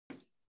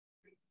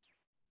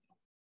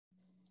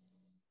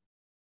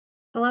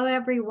Hello,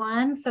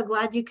 everyone. So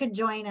glad you could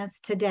join us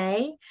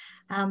today.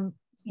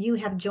 You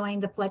have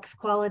joined the Flex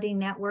Quality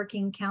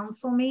Networking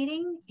Council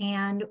meeting,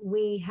 and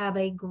we have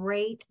a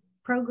great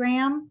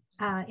program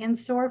in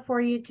store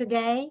for you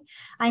today.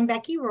 I'm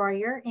Becky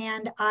Royer,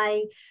 and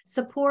I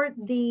support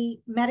the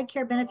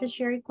Medicare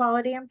Beneficiary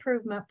Quality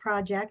Improvement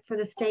Project for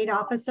the State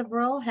Office of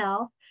Rural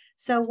Health.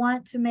 So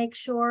want to make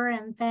sure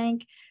and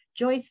thank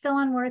Joyce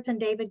Fillenworth and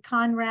David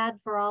Conrad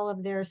for all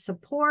of their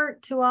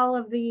support to all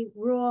of the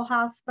rural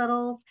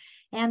hospitals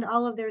and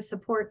all of their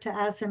support to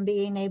us in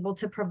being able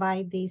to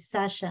provide these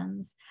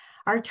sessions.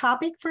 Our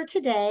topic for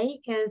today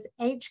is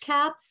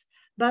HCAHPS,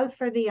 both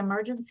for the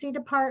emergency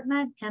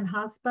department and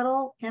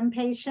hospital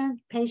inpatient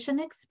patient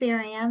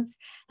experience,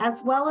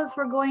 as well as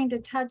we're going to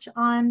touch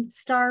on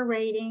star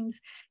ratings,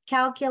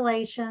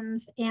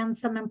 calculations, and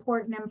some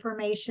important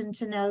information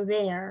to know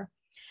there.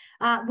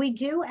 We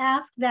do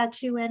ask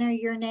that you enter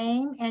your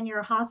name and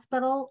your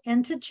hospital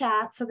into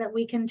chat so that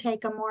we can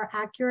take a more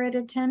accurate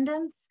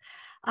attendance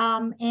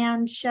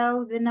and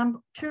show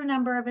the true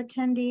number of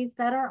attendees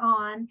that are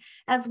on,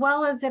 as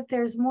well as if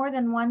there's more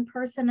than one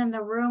person in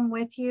the room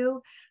with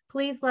you,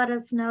 please let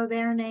us know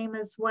their name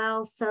as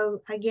well.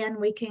 So again,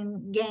 we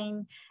can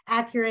gain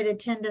accurate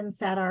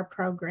attendance at our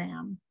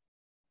program.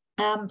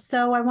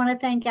 So I want to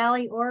thank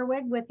Allie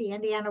Orwig with the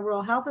Indiana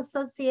Rural Health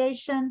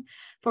Association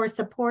for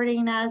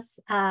supporting us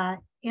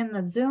in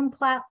the Zoom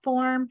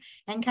platform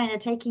and kind of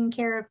taking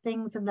care of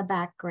things in the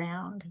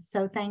background.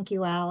 So thank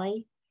you,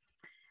 Allie.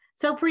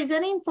 So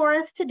presenting for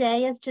us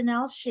today is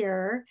Janelle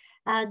Shearer.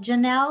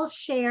 Janelle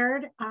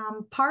shared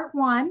part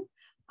 1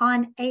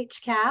 on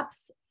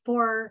HCAHPS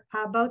for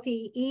both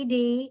the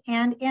ED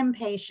and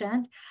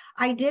inpatient.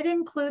 I did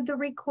include the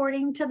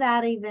recording to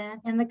that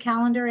event in the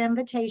calendar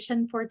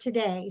invitation for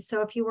today.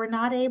 So if you were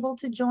not able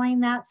to join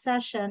that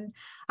session,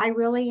 I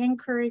really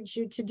encourage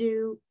you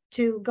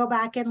to go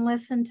back and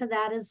listen to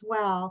that as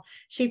well.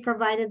 She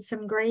provided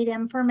some great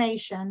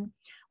information.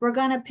 We're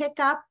going to pick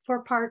up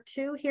for part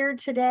 2 here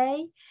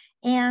today.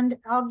 And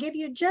I'll give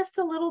you just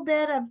a little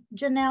bit of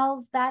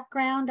Janelle's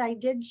background. I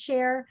did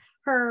share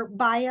her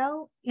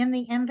bio in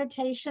the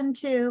invitation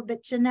too,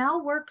 but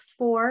Janelle works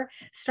for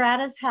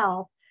Stratis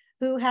Health,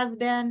 who has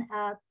been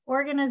an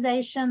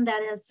organization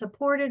that has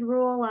supported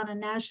rural on a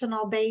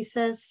national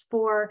basis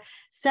for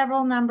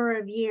several number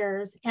of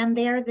years. And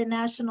they're the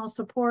national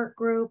support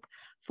group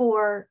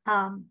for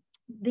all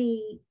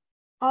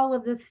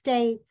of the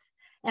states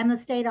and the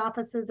state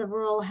offices of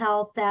rural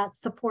health that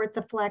support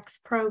the Flex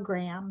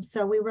program.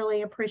 So we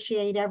really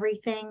appreciate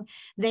everything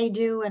they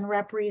do and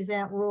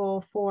represent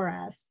rural for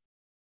us.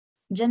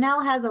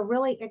 Janelle has a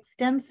really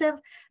extensive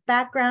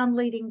background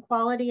leading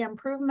quality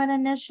improvement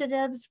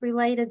initiatives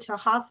related to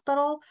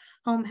hospital,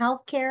 home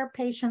health care,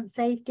 patient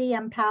safety,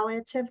 and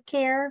palliative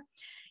care.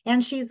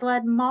 And she's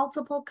led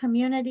multiple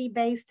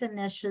community-based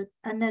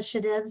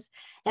initiatives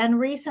and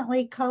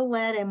recently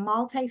co-led a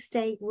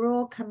multi-state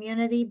rural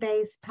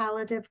community-based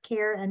palliative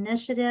care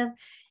initiative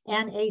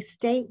and a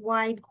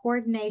statewide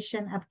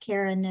coordination of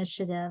care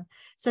initiative.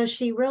 So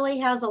she really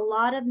has a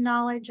lot of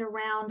knowledge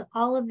around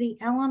all of the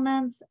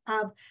elements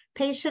of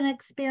patient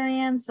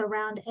experience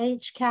around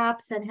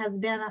HCAHPS and has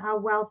been a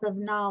wealth of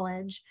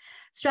knowledge.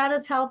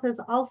 Stratis Health has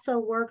also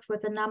worked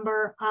with a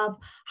number of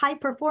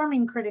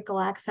high-performing critical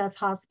access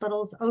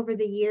hospitals over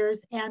the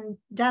years and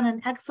done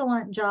an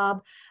excellent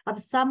job of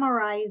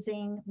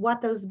summarizing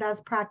what those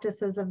best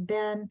practices have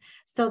been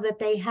so that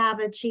they have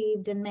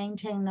achieved and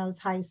maintained those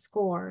high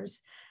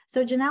scores.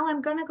 So Janelle,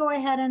 I'm going to go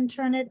ahead and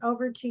turn it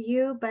over to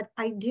you, but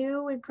I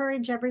do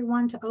encourage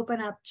everyone to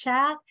open up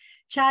chat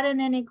in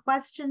any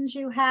questions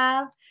you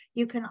have.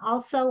 You can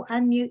also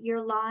unmute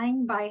your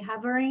line by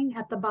hovering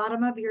at the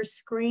bottom of your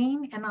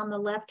screen, and on the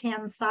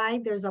left-hand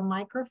side, there's a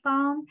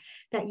microphone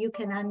that you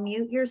can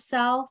unmute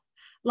yourself.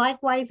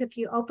 Likewise, if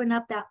you open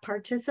up that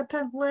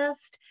participant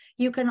list,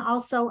 you can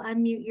also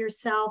unmute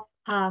yourself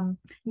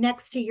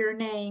next to your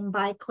name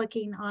by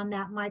clicking on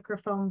that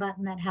microphone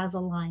button that has a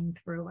line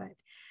through it.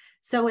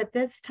 So at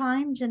this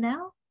time,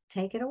 Janelle,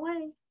 take it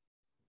away.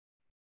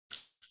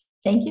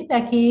 Thank you,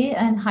 Becky,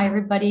 and hi,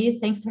 everybody.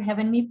 Thanks for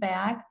having me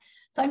back.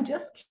 So I'm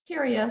just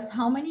curious,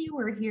 how many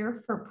were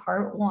here for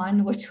part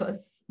 1, which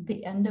was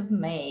the end of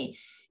May?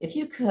 If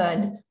you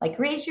could, like,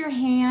 raise your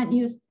hand,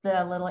 use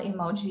the little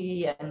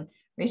emoji and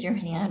raise your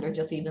hand, or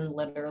just even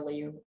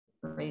literally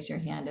raise your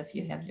hand if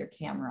you have your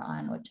camera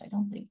on, which I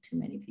don't think too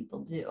many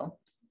people do.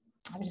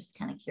 I was just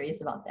kind of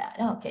curious about that.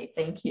 Okay,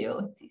 thank you.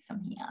 I see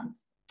some hands.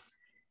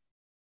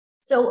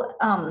 So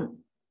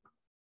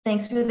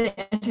thanks for the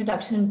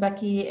introduction,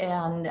 Becky,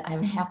 and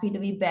I'm happy to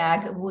be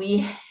back.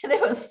 There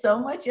was so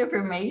much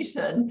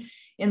information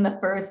in the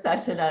first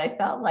session, and I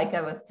felt like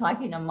I was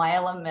talking a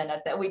mile a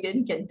minute that we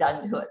didn't get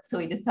done to it. So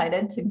we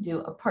decided to do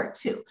a part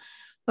 2.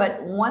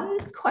 But one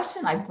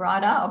question I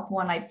brought up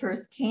when I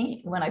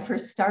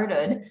first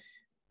started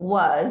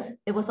was,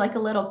 it was like a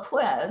little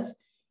quiz,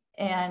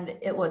 and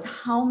it was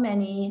how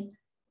many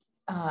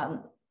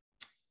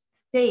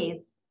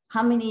states,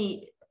 how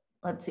many,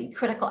 let's see,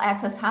 critical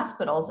access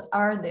hospitals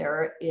are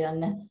there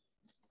in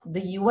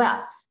the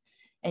US?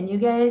 And you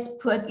guys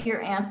put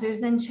your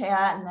answers in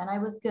chat, and then I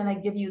was gonna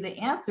give you the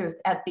answers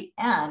at the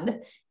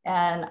end.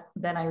 And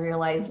then I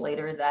realized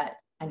later that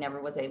I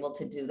never was able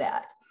to do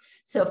that.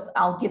 So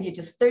I'll give you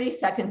just 30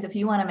 seconds if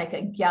you wanna make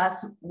a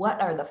guess,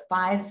 what are the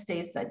 5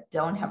 states that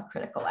don't have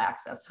critical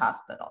access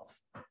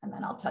hospitals? And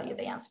then I'll tell you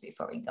the answer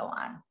before we go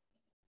on.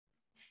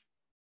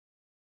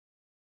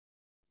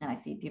 And I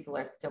see people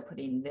are still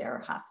putting their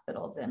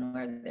hospitals in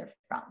where they're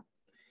from.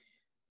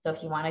 So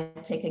if you want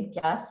to take a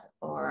guess,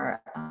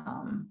 or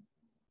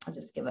I'll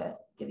just give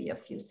you a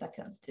few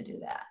seconds to do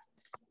that.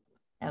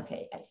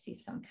 Okay, I see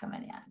some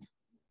coming in.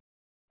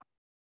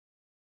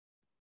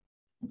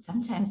 And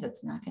sometimes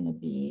it's not going to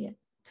be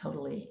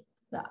totally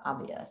the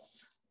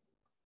obvious.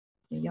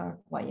 New York,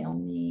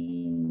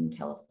 Wyoming,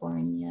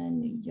 California,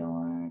 New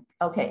York.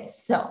 Okay,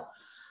 so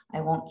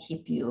I won't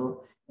keep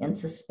you in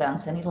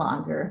suspense any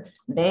longer.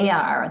 They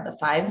are the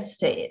 5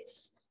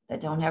 states that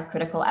don't have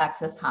critical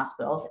access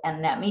hospitals,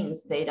 and that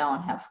means they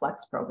don't have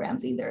flex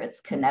programs either.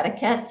 It's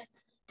Connecticut,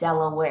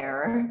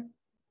 Delaware,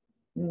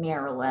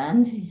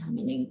 Maryland, I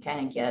mean, you can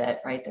kind of get it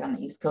right there on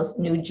the East Coast,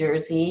 New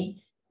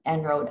Jersey,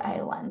 and Rhode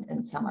Island,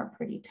 and some are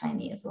pretty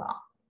tiny as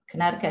well.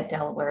 Connecticut,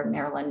 Delaware,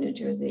 Maryland, New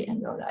Jersey,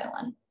 and Rhode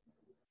Island.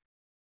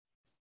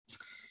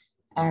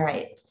 All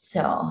right,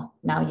 so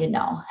now you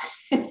know.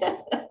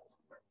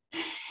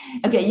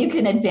 Okay, you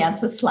can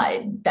advance the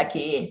slide,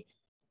 Becky.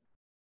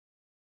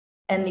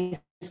 And these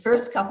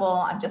first couple,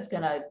 I'm just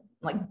gonna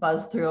like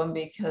buzz through them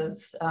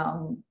because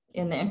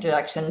in the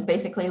introduction,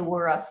 basically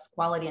we're a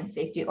quality and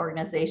safety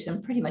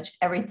organization. Pretty much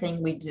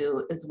everything we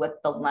do is with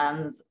the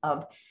lens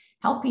of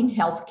helping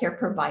healthcare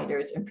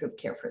providers improve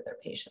care for their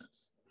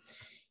patients.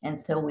 And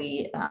so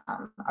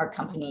our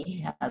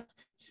company has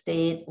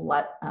state,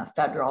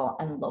 federal,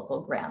 and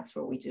local grants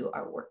where we do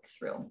our work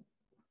through.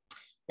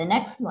 The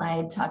next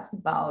slide talks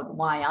about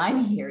why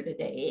I'm here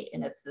today,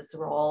 and it's this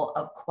role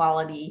of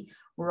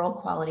Rural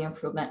Quality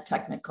Improvement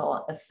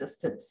Technical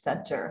Assistance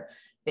Center.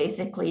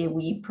 Basically,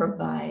 we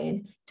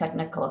provide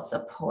technical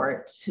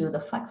support to the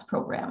FLEX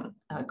program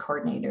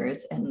coordinators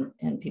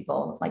and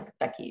people like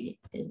Becky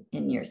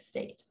in your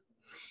state.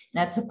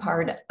 And that's a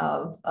part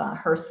of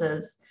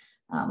HRSA's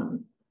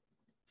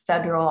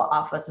Federal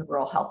Office of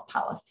Rural Health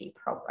Policy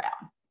program.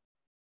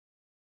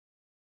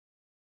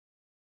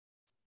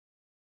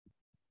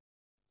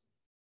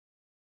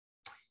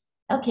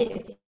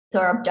 Okay, so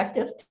our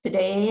objectives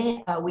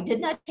today, we did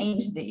not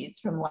change these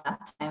from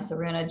last time, so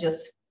we're going to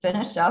just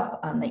finish up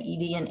on the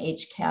ED and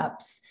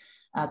HCAPS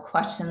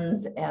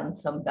questions and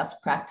some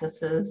best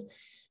practices.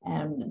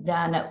 And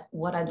then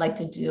what I'd like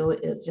to do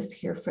is just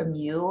hear from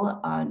you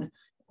on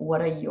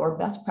what are your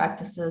best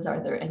practices.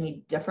 Are there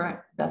any different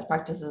best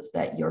practices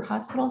that your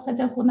hospitals have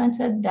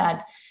implemented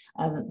that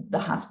the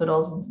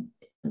hospitals,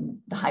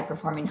 the high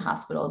performing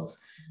hospitals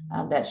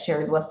that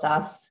shared with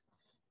us,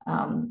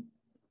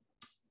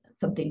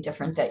 something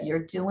different that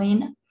you're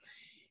doing?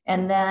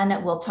 And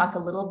then we'll talk a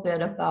little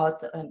bit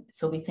about, so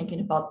we'll be thinking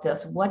about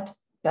this, what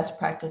best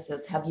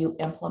practices have you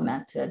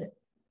implemented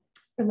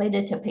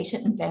related to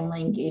patient and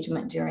family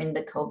engagement during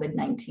the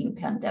COVID-19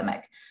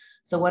 pandemic?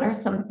 So what are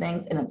some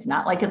things, and it's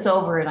not like it's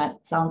over and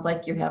it sounds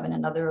like you're having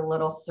another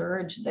little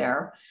surge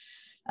there,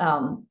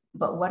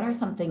 but what are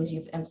some things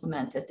you've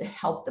implemented to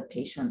help the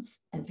patients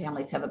and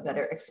families have a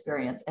better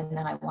experience? And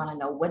then I want to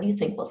know, what do you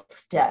think will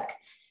stick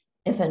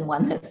if and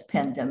when this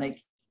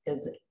pandemic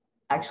is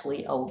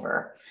actually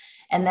over?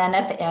 And then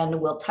at the end,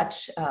 we'll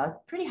touch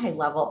pretty high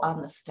level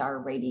on the star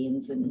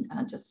ratings and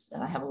just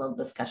have a little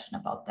discussion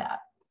about that.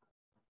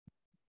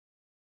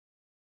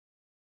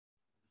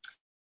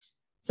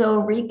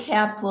 So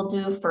recap, we'll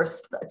do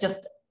first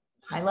just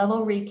high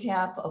level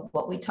recap of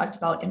what we talked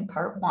about in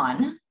part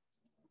 1.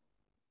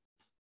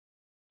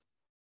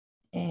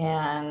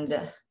 And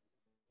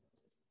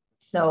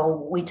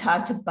so we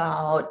talked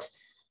about,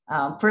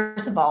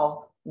 first of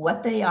all,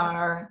 what they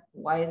are,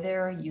 why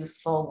they're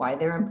useful, why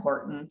they're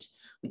important.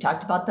 We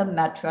talked about the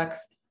metrics.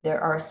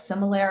 There are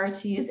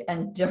similarities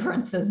and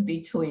differences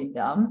between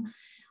them.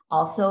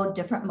 Also,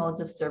 different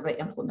modes of survey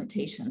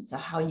implementation. So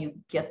how you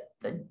get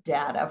the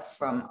data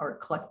from or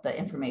collect the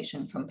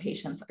information from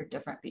patients are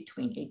different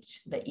between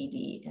the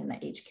ED and the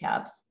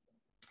HCAPS.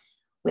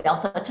 We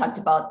also talked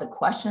about the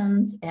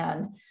questions,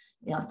 and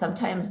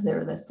sometimes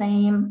they're the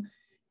same,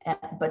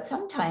 but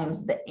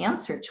sometimes the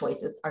answer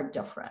choices are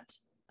different.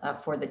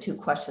 For the 2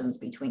 questions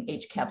between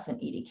HCAPS and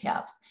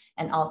EDCAPS,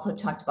 and also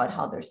talked about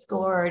how they're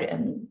scored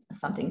and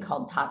something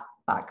called top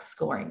box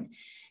scoring.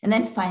 And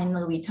then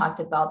finally, we talked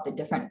about the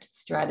different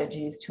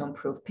strategies to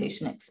improve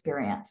patient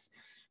experience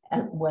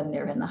when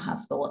they're in the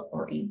hospital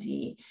or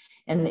ED.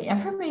 And the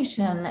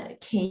information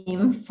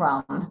came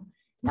from,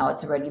 now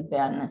it's already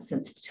been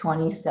since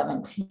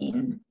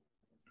 2017,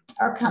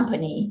 our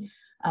company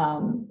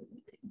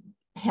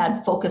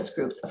had focus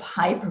groups of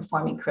high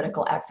performing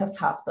critical access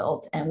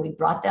hospitals, and we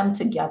brought them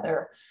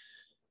together.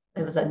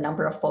 There was a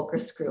number of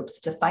focus groups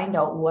to find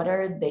out what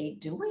are they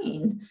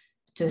doing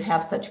to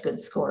have such good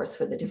scores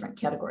for the different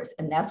categories.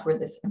 And that's where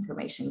this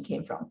information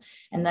came from.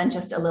 And then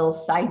just a little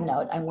side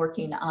note, I'm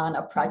working on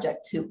a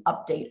project to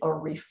update or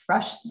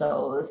refresh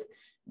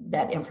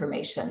that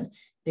information,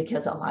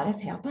 because a lot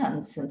has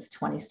happened since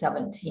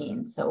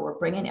 2017. So we're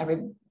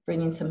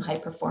bringing some high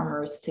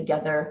performers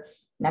together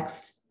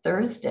next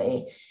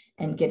Thursday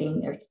and getting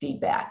their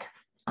feedback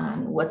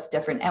on what's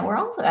different. And we're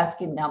also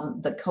asking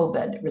them the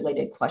COVID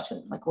related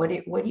question, like what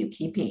are you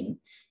keeping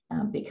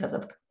because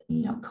of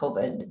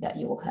COVID that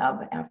you will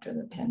have after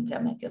the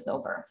pandemic is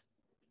over.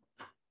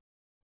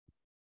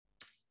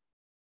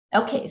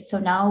 Okay, so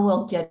now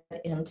we'll get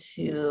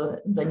into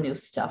the new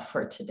stuff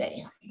for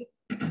today.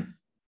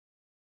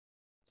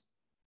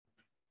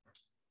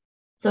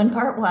 So in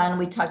part one,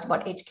 we talked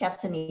about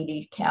HCAHPS and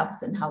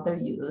EDCAHPS and how they're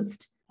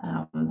used.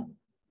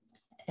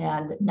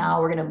 And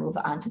now we're going to move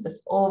on to this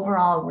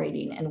overall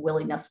rating and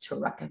willingness to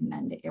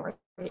recommend area.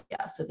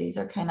 So these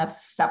are kind of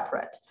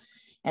separate,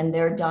 and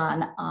they're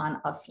done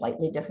on a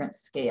slightly different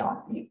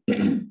scale.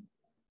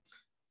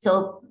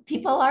 So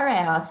people are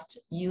asked,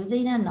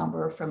 using a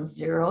number from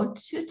 0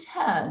 to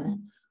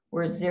 10,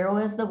 where 0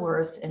 is the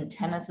worst and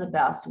 10 is the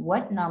best,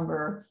 what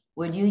number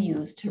would you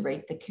use to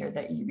rate the care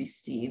that you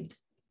received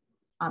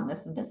on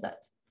this visit?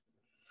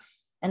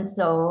 And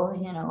so,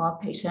 a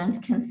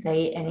patient can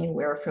say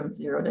anywhere from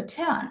 0 to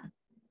 10,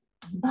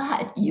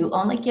 but you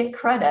only get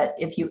credit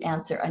if you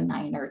answer a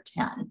 9 or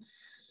 10.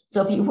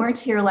 So if you weren't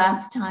here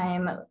last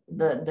time,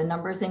 the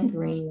numbers in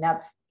green,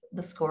 that's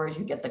the scores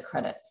you get the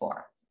credit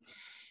for.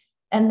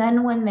 And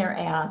then when they're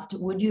asked,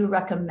 would you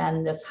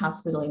recommend this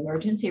hospital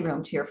emergency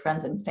room to your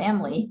friends and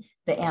family?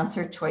 The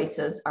answer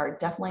choices are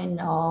definitely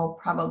no,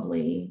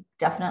 probably,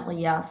 definitely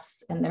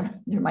yes. And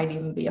there might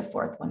even be a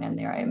fourth one in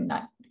there.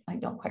 I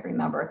don't quite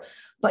remember,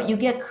 but you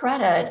get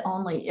credit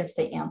only if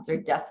they answer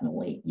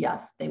definitely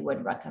yes, they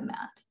would recommend.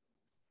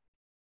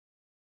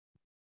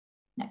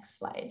 Next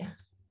slide.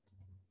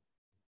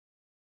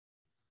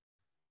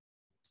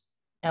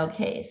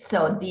 Okay,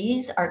 so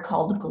these are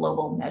called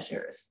global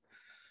measures.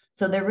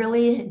 So they're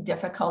really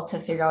difficult to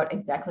figure out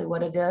exactly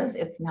what it is.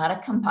 It's not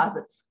a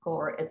composite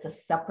score, it's a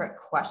separate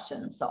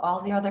question. So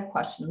all the other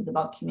questions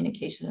about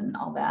communication and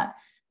all that,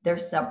 they're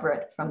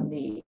separate from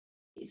these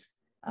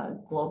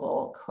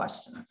global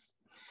questions.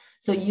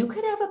 So you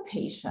could have a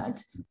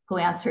patient who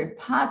answered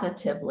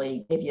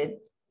positively, gave you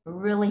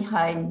really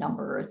high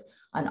numbers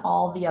on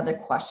all the other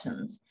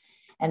questions.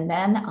 And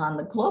then on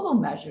the global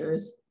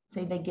measures,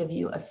 say they give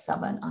you a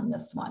 7 on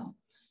this one.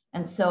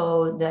 And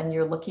so then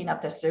you're looking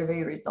at the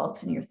survey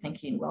results and you're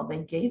thinking, well, they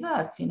gave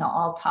us,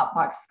 all top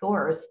box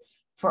scores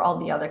for all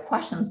the other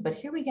questions, but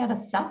here we got a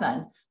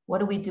 7. What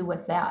do we do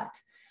with that?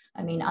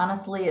 I mean,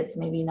 honestly, it's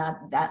maybe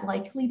not that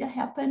likely to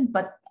happen,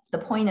 but the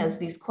point is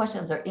these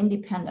questions are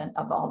independent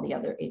of all the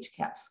other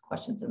HCAHPS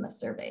questions in the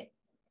survey.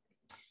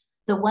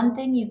 So one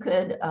thing you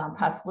could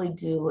possibly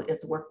do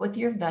is work with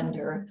your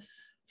vendor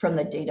from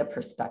the data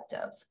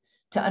perspective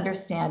to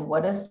understand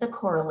what is the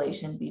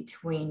correlation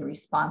between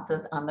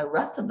responses on the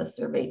rest of the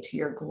survey to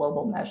your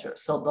global measure.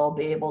 So they'll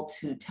be able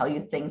to tell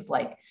you things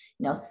like,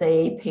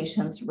 say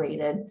patients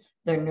rated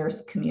their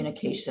nurse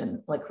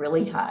communication like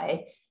really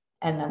high,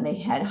 and then they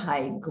had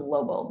high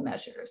global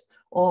measures.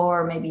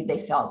 Or maybe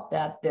they felt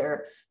that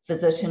their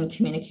physician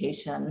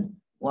communication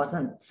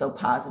wasn't so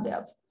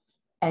positive,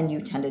 and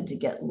you tended to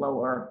get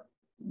lower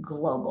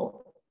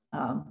global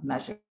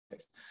measures.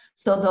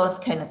 So those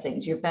kind of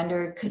things, your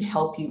vendor could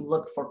help you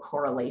look for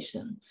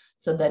correlation.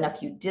 So then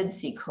if you did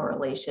see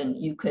correlation,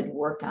 you could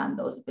work on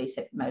those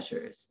basic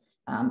measures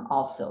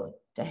also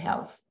to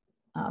have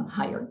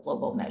higher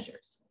global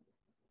measures.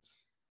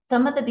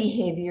 Some of the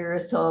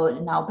behaviors,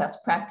 so now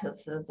best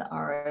practices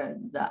are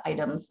the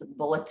items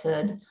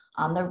bulleted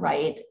on the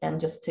right, and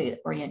just to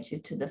orient you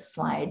to this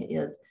slide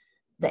is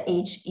the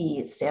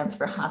HE stands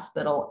for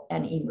hospital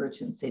and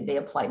emergency. They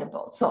apply to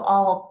both. So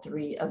all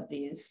 3 of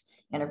these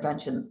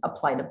interventions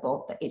apply to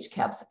both the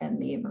HCAHPS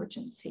and the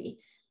emergency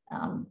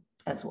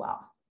as well.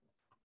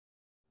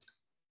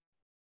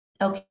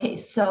 Okay,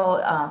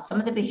 so some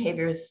of the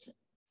behaviors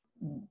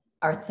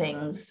are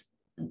things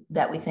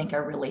that we think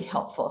are really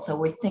helpful. So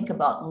we think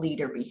about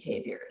leader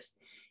behaviors.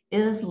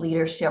 Is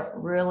leadership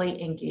really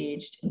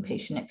engaged in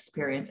patient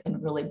experience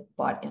and really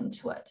bought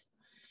into it?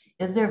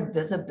 Is there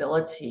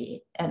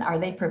visibility, and are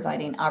they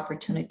providing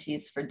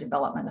opportunities for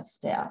development of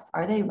staff?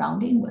 Are they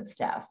rounding with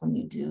staff when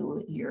you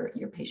do your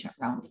patient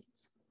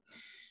roundings?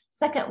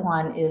 Second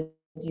one is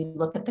you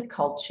look at the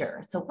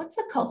culture. So what's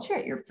the culture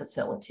at your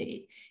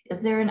facility?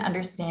 Is there an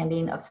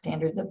understanding of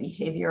standards of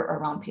behavior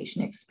around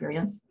patient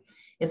experience?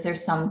 Is there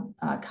some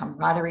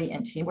camaraderie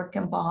and teamwork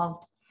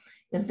involved?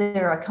 Is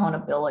there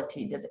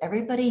accountability? Does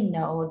everybody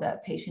know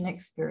that patient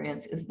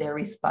experience is their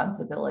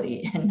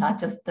responsibility and not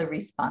just the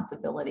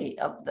responsibility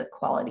of the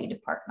quality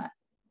department?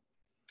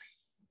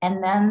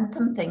 And then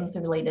some things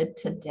related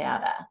to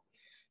data.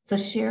 So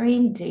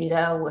sharing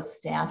data with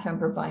staff and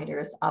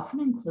providers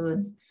often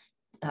includes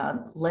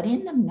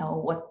letting them know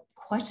what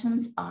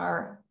questions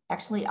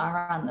actually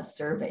are on the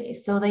survey,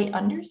 so they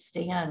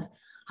understand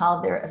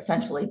how they're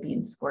essentially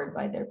being scored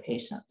by their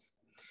patients.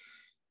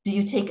 Do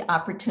you take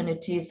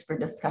opportunities for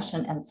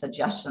discussion and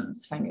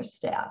suggestions from your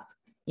staff?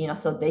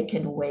 So they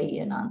can weigh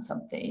in on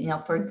something.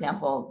 For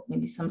example,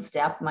 maybe some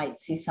staff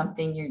might see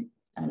something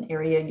an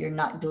area you're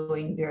not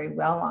doing very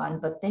well on,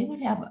 but they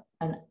would have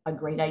a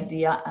great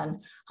idea on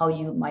how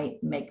you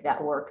might make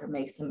that work or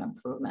make some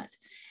improvement.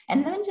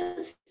 And then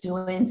just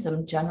doing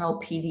some general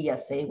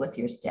PDSA with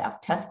your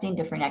staff, testing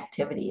different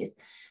activities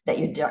that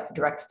your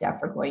direct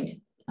staff are going to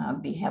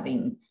be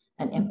having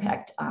an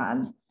impact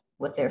on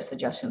with their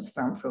suggestions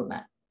for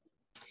improvement.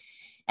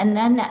 And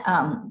then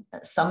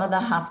some of the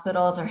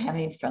hospitals are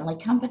having friendly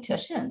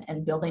competition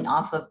and building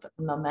off of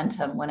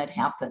momentum when it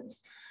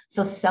happens.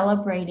 So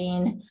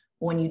celebrating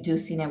when you do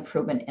see an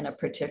improvement in a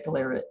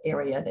particular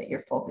area that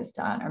you're focused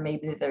on, or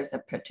maybe there's a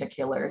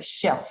particular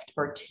shift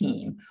or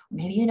team.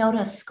 Maybe you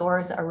notice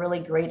scores are really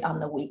great on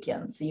the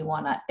weekend, so you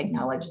want to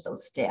acknowledge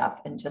those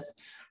staff and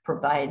just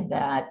provide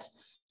that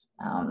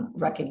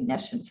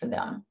recognition for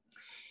them.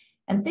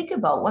 And think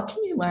about, what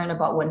can you learn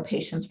about when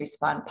patients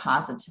respond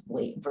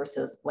positively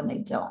versus when they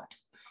don't?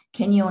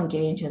 Can you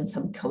engage in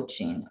some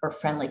coaching or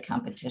friendly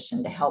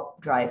competition to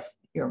help drive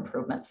your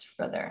improvements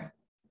further?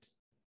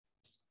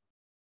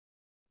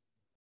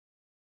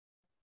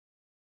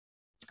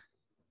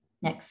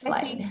 Next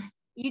slide.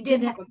 You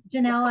did,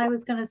 Janelle, I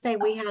was going to say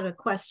we had a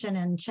question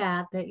in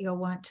chat that you'll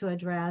want to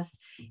address.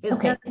 Does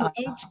the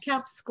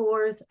HCAP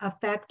scores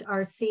affect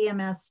our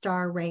CMS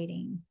star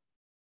rating?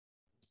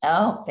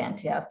 Oh,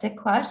 fantastic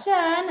question.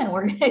 And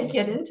we're going to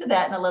get into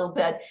that in a little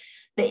bit.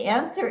 The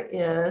answer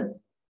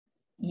is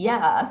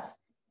yes,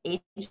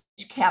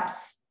 HCAPS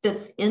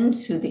fits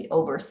into the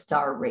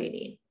over-star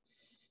rating.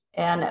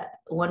 And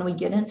when we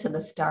get into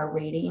the star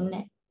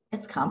rating,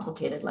 it's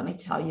complicated. Let me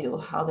tell you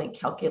how they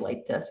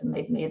calculate this, and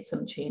they've made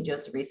some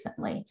changes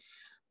recently.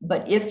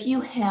 But if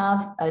you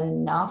have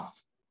enough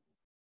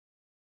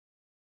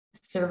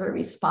survey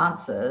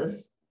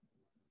responses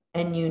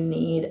and you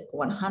need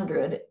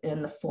 100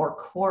 in the 4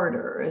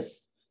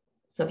 quarters,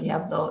 so if you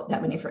have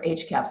that many for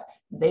HCAPS,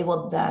 they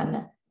will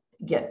then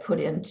get put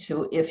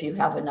into, if you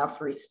have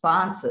enough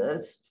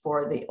responses,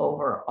 for the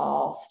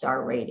overall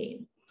star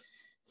rating.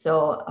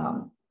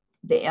 So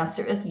the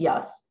answer is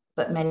yes,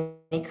 but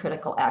many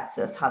critical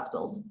access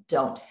hospitals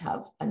don't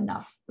have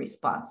enough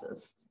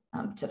responses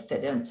to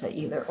fit into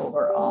either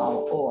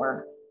overall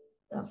or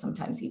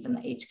sometimes even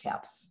the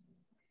HCAPS.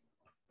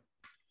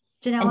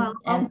 Janelle, I'll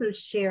also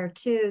share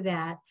too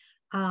that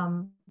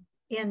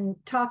in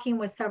talking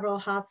with several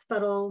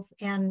hospitals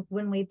and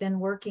when we've been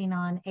working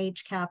on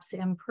HCAPS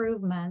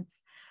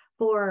improvements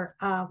for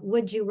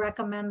would you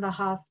recommend the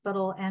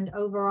hospital and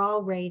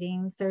overall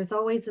ratings, there's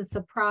always a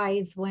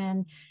surprise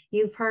when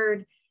you've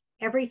heard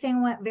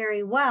everything went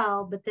very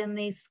well, but then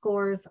these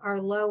scores are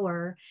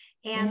lower.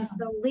 And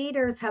so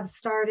leaders have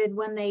started,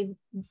 when they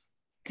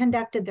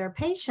conducted their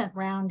patient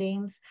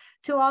roundings,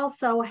 to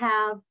also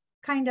have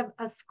kind of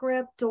a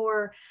script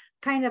or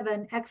kind of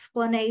an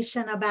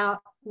explanation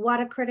about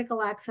what a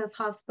critical access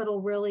hospital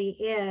really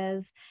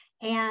is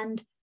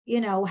and,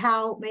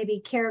 how maybe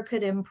care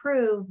could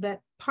improve.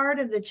 But part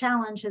of the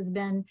challenge has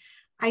been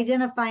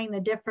identifying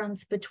the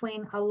difference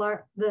between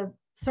the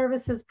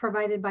services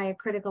provided by a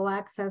critical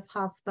access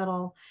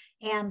hospital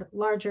and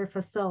larger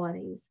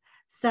facilities.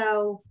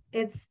 So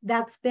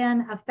that's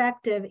been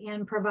effective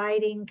in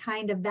providing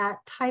kind of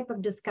that type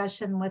of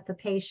discussion with the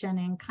patient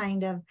and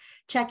kind of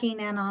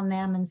checking in on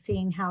them and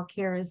seeing how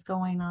care is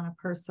going on a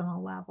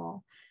personal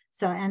level.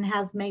 So, and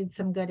has made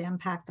some good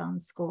impact on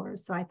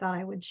scores. So I thought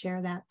I would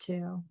share that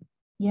too.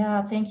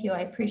 Yeah, thank you. I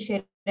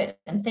appreciate it.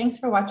 And thanks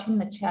for watching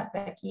the chat,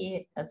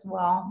 Becky, as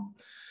well.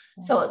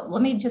 So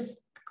let me just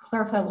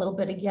clarify a little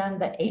bit again.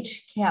 The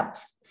HCAPS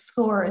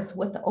scores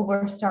with the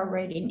over-star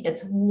rating,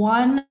 it's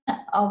one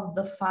of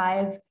the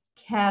 5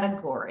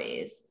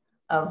 categories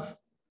of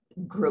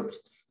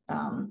grouped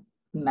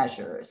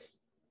measures.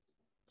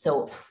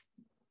 So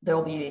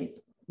there'll be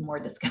more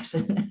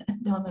discussion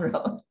down the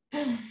road.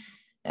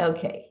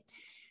 Okay,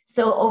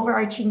 so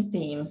overarching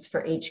themes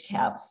for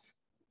HCAPS.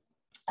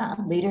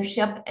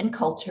 Leadership and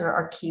culture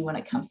are key when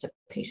it comes to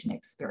patient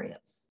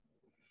experience.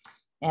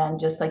 And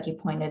just like you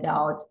pointed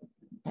out,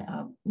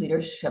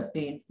 leadership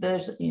being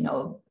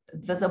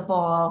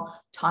visible,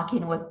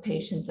 talking with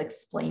patients,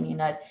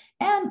 explaining it,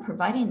 and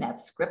providing that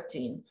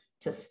scripting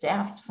to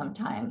staff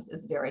sometimes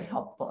is very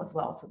helpful as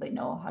well, so they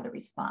know how to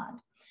respond.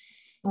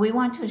 We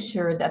want to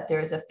ensure that there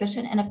is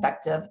efficient and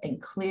effective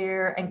and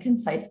clear and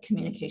concise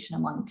communication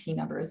among team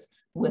members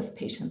with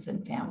patients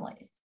and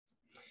families.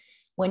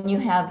 When you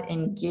have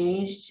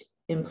engaged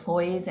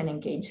employees and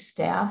engaged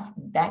staff,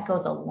 that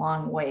goes a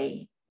long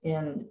way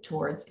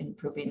towards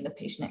improving the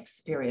patient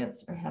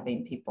experience or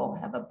having people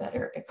have a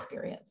better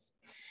experience.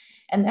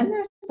 And then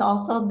there's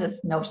also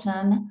this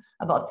notion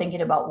about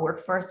thinking about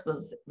workforce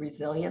with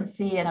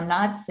resiliency. And I'm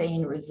not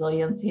saying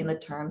resiliency in the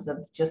terms of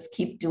just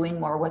keep doing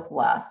more with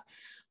less,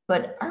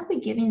 but are we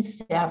giving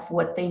staff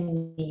what they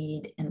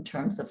need in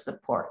terms of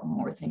support when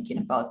we're thinking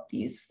about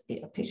these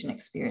patient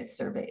experience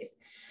surveys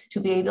to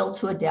be able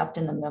to adapt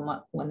in the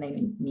moment when they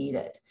need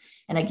it?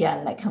 And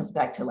again, that comes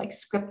back to like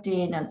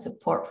scripting and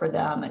support for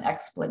them and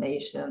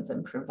explanations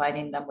and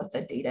providing them with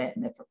the data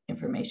and the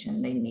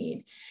information they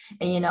need.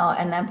 And, you know,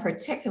 and then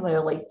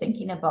particularly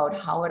thinking about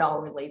how it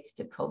all relates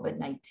to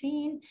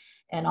COVID-19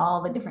 and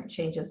all the different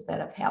changes that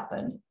have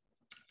happened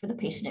for the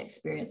patient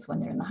experience when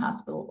they're in the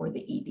hospital or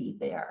the ED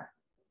there.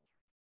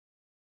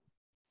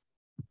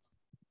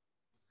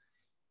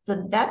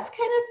 So that's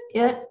kind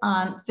of it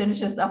on,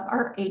 finishes up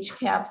our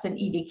HCAPS and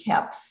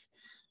EDCAPS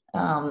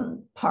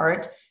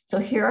part. So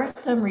here are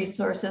some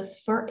resources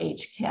for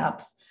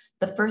HCAPS.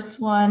 The first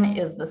one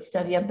is the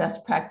study of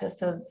best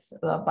practices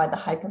by the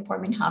high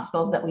performing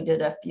hospitals that we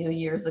did a few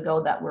years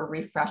ago that we're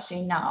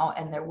refreshing now,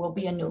 and there will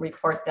be a new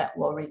report that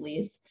we'll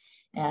release,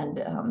 and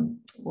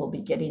we'll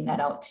be getting that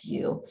out to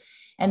you.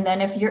 And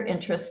then if you're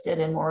interested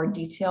in more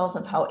details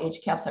of how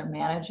HCAPS are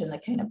managed and the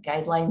kind of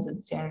guidelines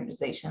and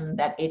standardization,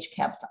 that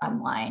HCAPS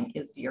Online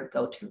is your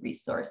go-to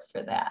resource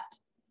for that.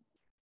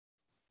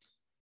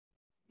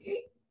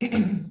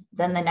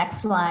 Then the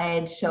next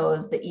slide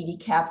shows the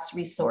EDCAPS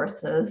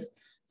resources.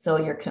 So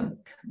your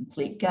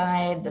complete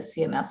guide, the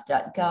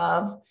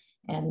cms.gov,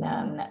 and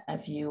then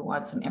if you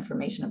want some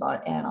information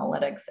about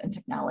analytics and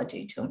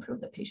technology to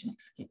improve the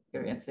patient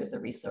experience, there's a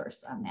resource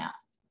on that.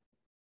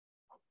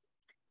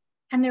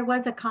 And there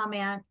was a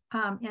comment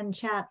in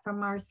chat from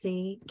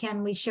Marcy.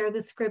 Can we share the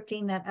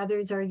scripting that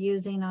others are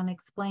using on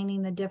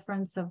explaining the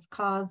difference of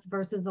cause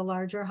versus a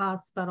larger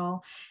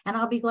hospital? And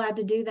I'll be glad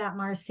to do that,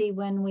 Marcy,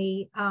 when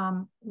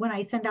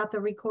I send out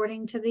the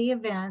recording to the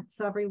event,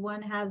 so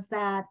everyone has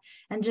that.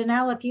 And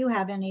Janelle, if you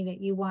have any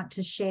that you want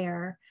to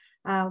share,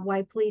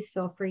 why, please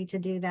feel free to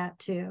do that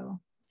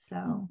too. So,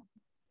 all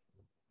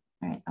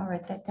right, I'll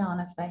write that down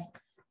if I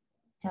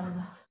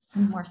have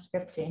some more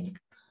scripting.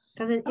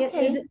 Because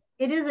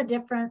it is a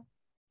different,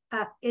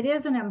 it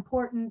is an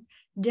important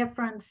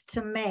difference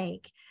to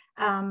make,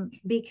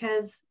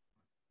 because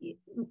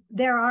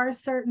there are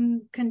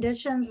certain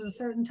conditions and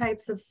certain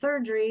types of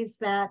surgeries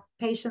that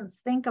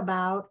patients think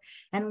about,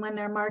 and when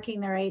they're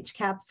marking their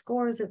HCAP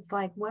scores, it's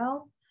like,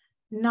 well,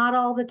 not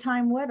all the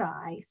time would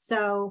I.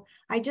 So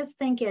I just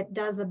think it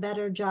does a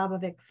better job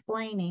of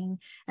explaining.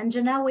 And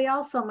Janelle, we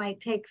also might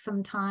take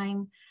some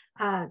time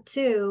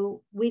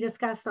too, we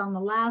discussed on the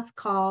last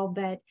call,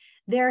 but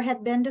there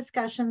had been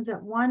discussions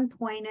at one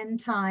point in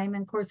time,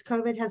 and of course,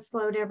 COVID has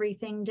slowed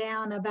everything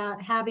down, about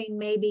having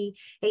maybe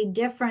a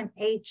different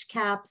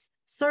HCAPS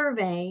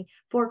survey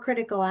for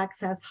critical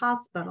access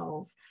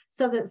hospitals,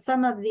 so that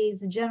some of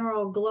these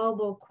general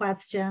global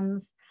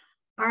questions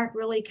aren't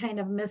really kind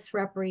of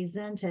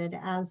misrepresented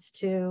as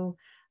to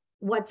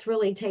what's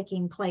really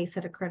taking place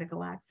at a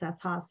critical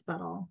access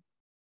hospital.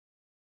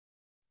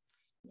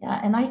 Yeah,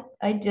 and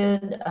I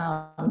did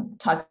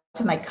talk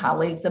to my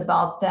colleagues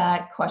about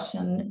that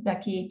question,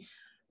 Becky,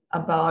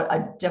 about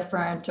a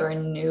different or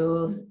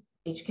new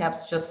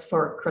HCAPS just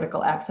for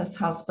critical access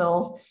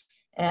hospitals.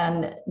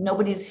 And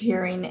nobody's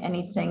hearing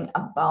anything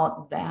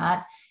about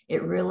that.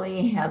 It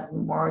really has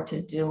more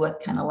to do with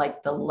kind of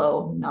like the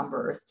low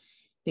numbers,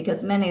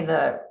 because many of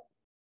the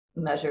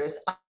measures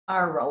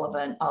are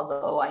relevant,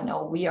 although I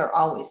know we are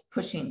always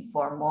pushing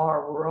for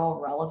more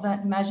rural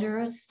relevant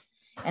measures.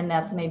 And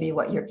that's maybe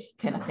what you're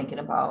kind of thinking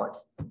about,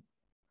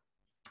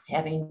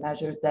 having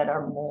measures that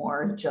are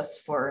more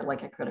just for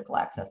like a critical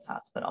access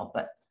hospital,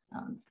 but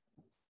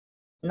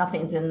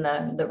nothing's in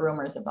the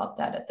rumors about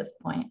that at this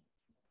point.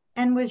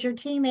 And was your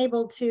team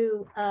able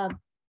to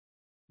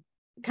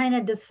kind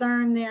of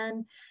discern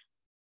then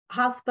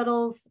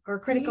hospitals or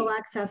critical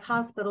access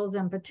hospitals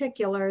in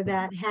particular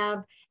that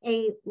have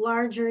a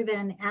larger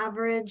than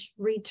average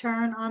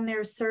return on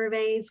their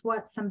surveys,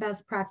 what some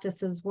best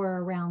practices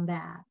were around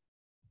that?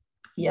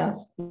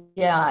 Yes,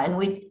 yeah, and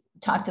we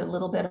talked a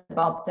little bit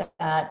about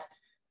that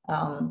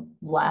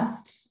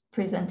last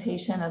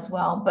presentation as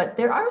well, but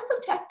there are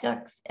some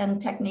tactics and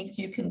techniques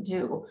you can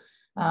do.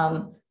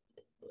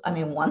 I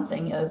mean, one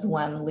thing is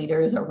when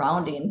leaders are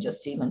rounding,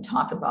 just to even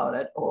talk about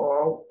it,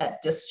 or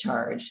at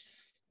discharge.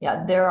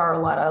 Yeah, there are a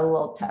lot of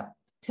little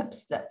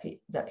tips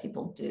that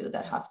people do,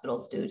 that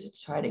hospitals do, to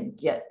try to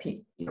get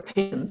your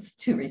patients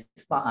to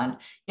respond.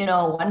 You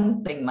know,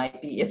 one thing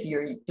might be if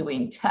you're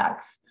doing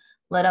text,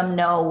 let them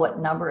know what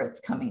number it's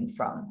coming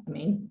from. I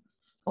mean,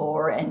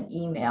 or an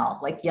email,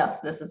 like, yes,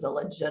 this is a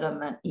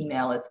legitimate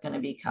email. It's going to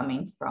be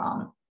coming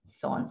from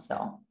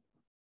so-and-so.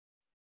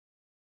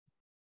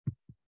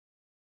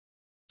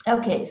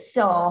 Okay,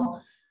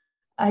 so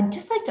I'd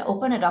just like to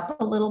open it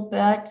up a little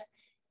bit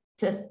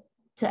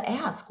to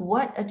ask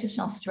what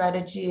additional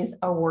strategies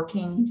are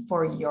working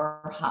for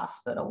your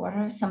hospital. What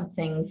are some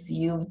things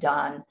you've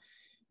done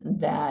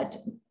that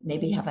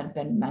maybe haven't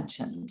been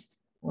mentioned?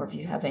 Or if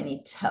you have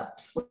any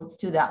tips, let's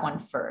do that one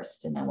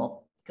first, and then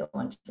we'll go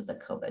into the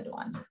COVID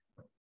one.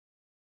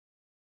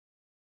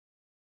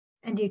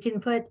 And you can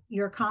put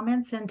your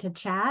comments into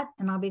chat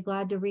and I'll be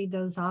glad to read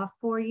those off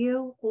for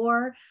you,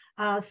 or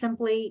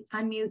simply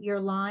unmute your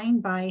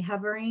line by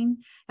hovering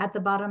at the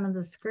bottom of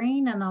the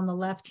screen, and on the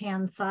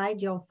left-hand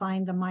side, you'll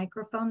find the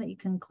microphone that you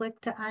can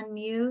click to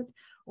unmute,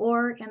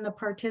 or in the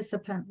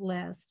participant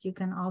list, you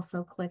can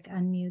also click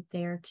unmute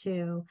there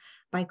too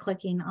by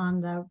clicking on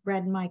the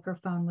red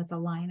microphone with a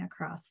line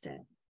across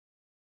it.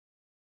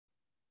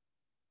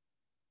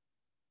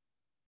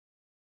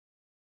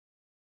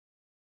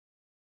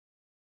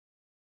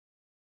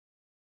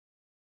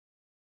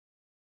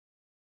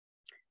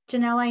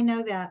 Janelle, I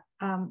know that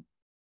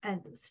a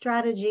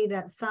strategy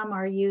that some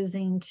are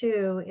using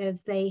too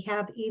is they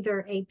have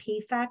either a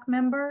PFAC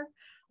member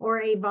or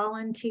a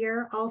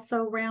volunteer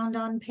also round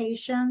on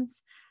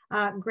patients.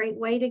 Great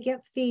way to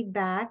get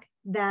feedback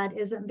that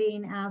isn't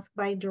being asked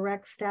by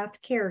direct staffed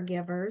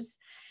caregivers,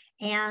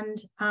 and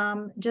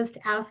just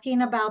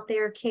asking about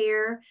their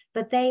care,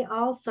 but they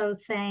also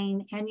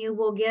saying, and you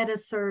will get a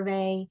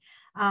survey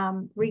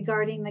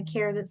regarding the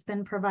care that's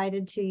been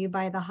provided to you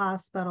by the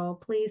hospital.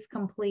 Please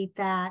complete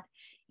that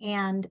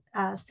and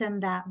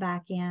send that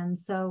back in.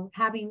 So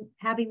having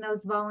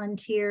those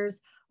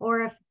volunteers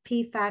or a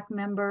PFAC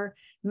member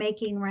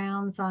making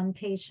rounds on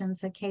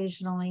patients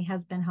occasionally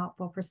has been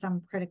helpful for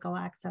some critical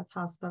access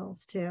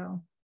hospitals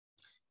too.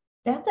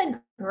 That's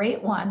a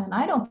great one. And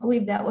I don't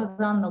believe that was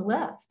on the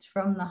list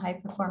from the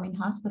high performing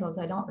hospitals.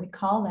 I don't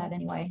recall that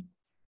anyway.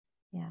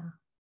 Yeah.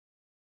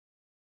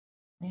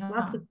 Yeah.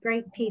 Lots of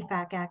great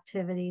PFAC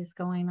activities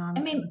going on.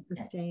 I mean, the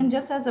state. and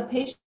just as a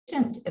patient,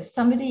 if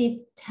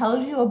somebody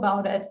tells you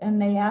about it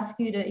and they ask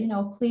you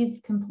to,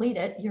 please complete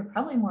it, you're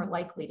probably more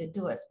likely to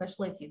do it,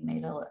 especially if you've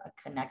made a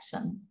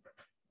connection.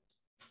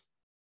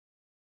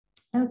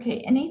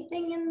 Okay,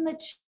 anything in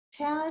the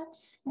chat?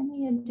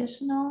 Any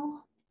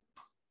additional?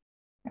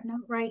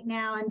 Not right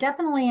now, and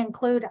definitely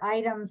include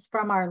items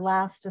from our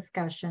last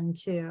discussion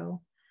too,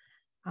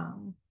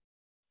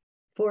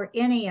 for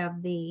any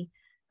of the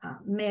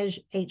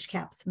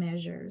HCAHPS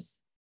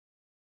measures.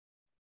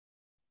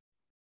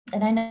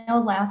 And I know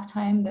last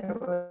time there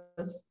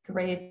was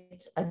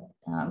great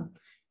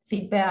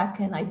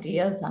feedback and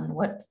ideas on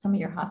what some of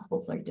your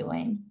hospitals are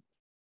doing.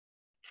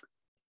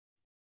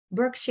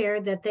 Brooke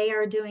shared that they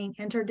are doing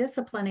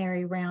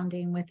interdisciplinary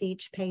rounding with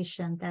each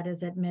patient that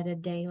is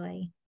admitted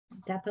daily.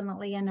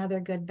 Definitely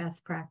another good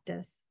best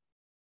practice.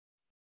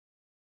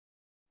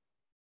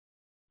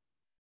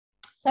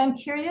 So I'm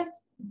curious,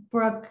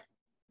 Brooke,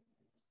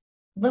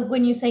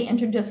 when you say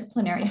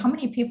interdisciplinary, how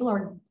many people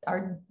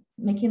are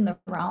making the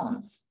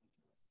rounds?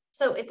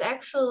 So it's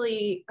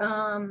actually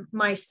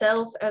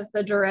myself as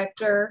the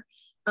director,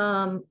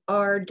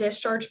 our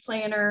discharge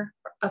planner,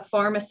 a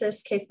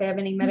pharmacist in case they have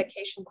any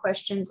medication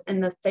questions,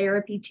 and the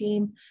therapy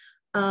team,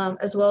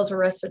 as well as a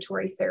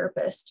respiratory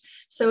therapist.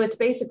 So it's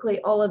basically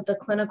all of the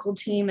clinical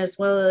team as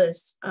well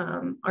as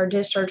our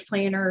discharge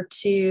planner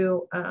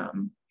to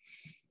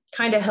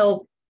kind of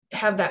help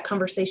have that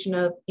conversation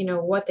of,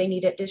 what they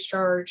need at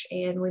discharge.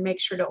 And we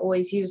make sure to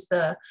always use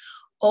the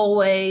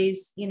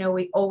always,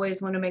 we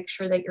always want to make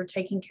sure that you're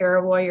taken care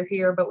of while you're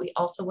here, but we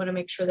also want to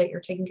make sure that you're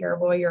taken care of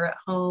while you're at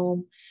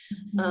home.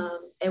 Mm-hmm.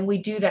 And we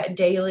do that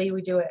daily.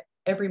 We do it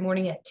every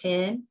morning at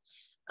 10.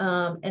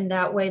 And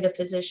that way the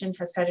physician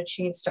has had a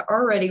chance to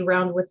already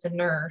round with the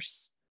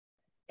nurse.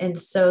 And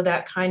so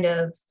that kind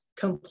of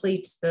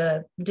completes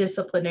the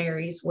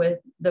disciplinaries with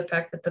the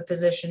fact that the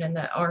physician and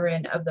the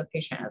RN of the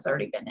patient has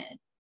already been in.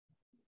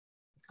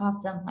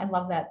 Awesome. I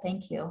love that.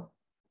 Thank you.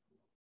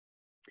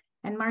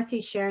 And Marcy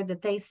shared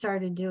that they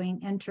started doing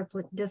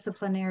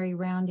interdisciplinary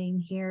rounding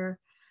here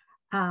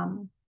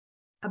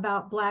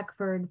about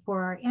Blackford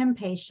for our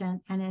inpatient,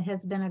 and it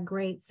has been a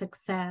great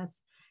success,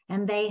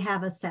 and they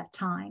have a set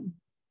time.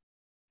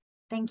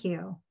 Thank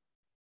you.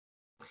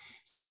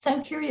 So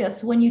I'm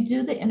curious, when you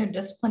do the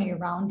interdisciplinary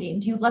rounding,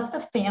 do you let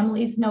the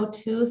families know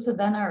too? So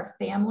then are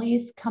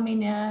families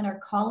coming in or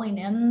calling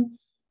in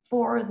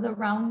for the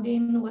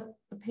rounding with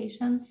the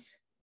patients?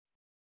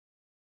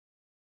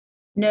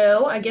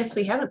 No, I guess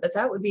we haven't, but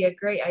that would be a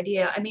great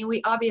idea. I mean,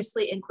 we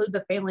obviously include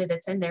the family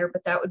that's in there,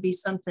 but that would be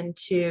something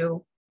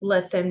to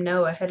let them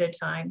know ahead of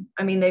time.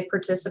 I mean, they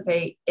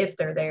participate if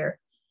they're there,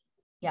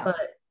 but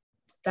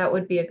that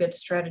would be a good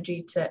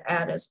strategy to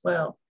add as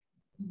well.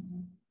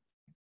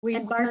 Mm-hmm.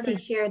 And Marcy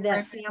shared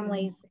that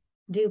families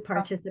do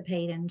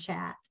participate in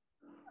chat.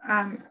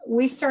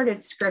 We started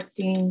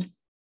scripting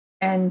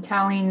and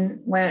telling,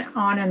 went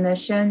on a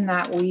mission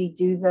that we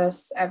do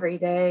this every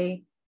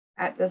day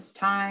at this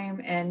time,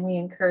 and we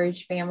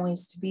encourage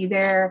families to be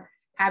there,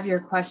 have your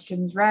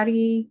questions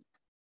ready.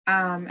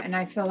 And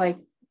I feel like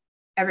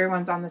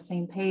everyone's on the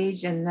same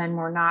page, and then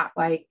we're not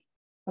like,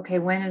 okay,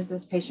 when is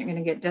this patient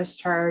going to get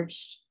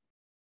discharged?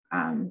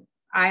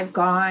 I've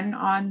gone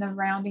on the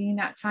rounding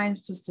at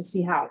times just to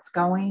see how it's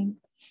going.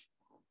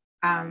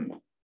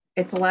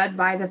 It's led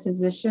by the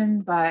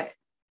physician, but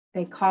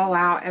they call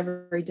out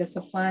every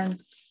discipline,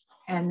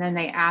 and then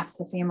they ask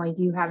the family,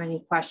 do you have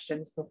any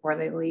questions before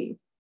they leave?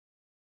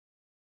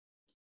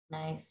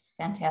 Nice.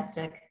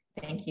 Fantastic.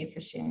 Thank you for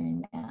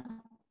sharing that.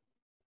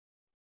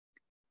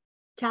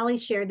 Tally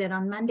shared that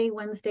on Monday,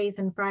 Wednesdays,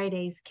 and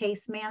Fridays,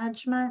 case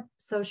management,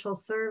 social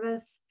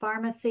service,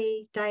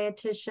 pharmacy,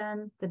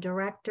 dietitian, the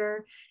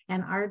director,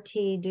 and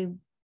RT do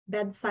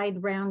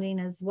bedside rounding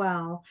as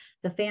well.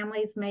 The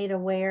family's made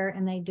aware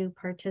and they do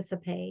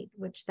participate,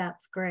 which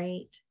that's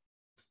great.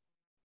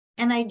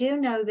 And I do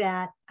know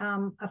that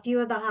a few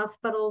of the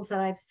hospitals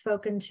that I've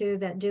spoken to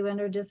that do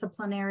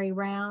interdisciplinary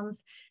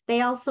rounds,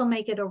 they also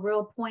make it a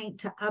real point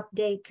to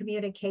update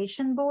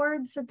communication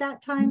boards at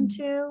that time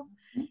too,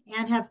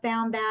 and have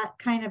found that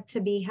kind of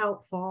to be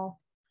helpful.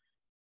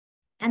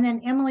 And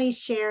then Emily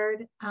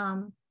shared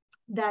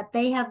that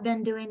they have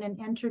been doing an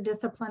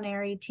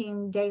interdisciplinary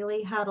team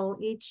daily huddle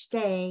each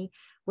day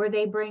where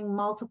they bring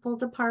multiple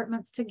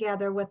departments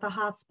together with a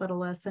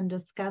hospitalist and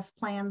discuss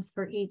plans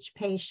for each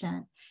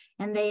patient.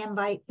 And they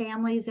invite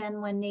families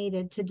in when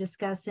needed to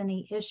discuss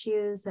any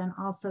issues and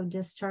also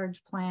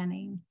discharge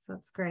planning. So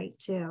it's great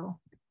too.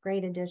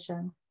 Great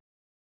addition.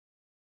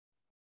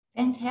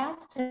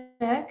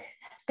 Fantastic.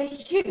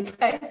 Thank you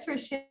guys for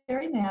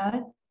sharing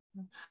that.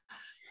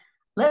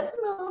 Let's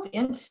move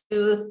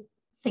into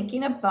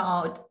thinking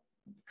about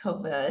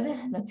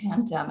COVID, the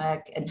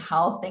pandemic, and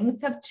how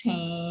things have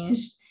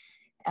changed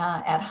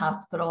at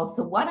hospitals.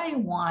 So what I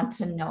want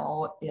to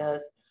know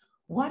is,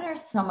 what are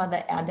some of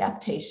the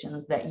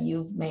adaptations that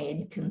you've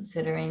made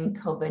considering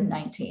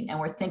COVID-19? And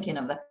we're thinking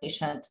of the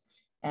patient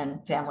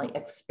and family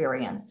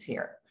experience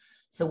here.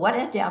 So what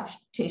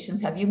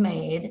adaptations have you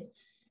made?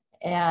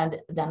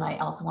 And then I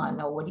also want to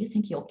know, what do you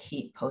think you'll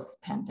keep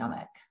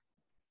post-pandemic?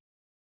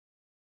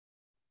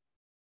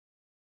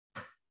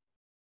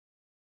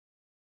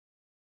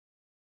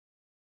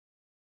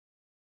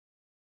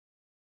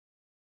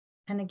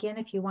 And again,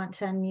 if you want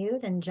to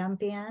unmute and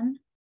jump in.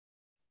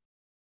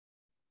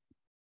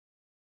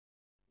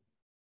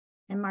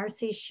 And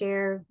Marcy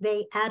shared,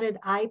 they added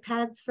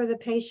iPads for the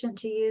patient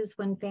to use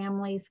when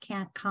families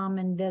can't come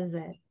and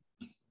visit.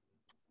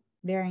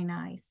 Very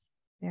nice,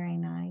 very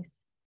nice.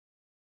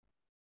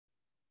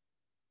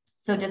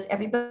 So does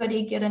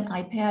everybody get an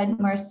iPad,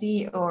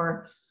 Marcy,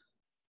 or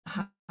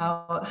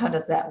how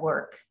does that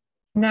work?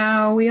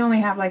 No, we only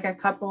have like a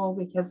couple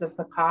because of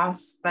the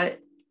cost, but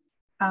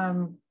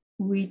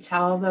we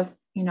tell the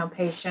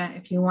patient,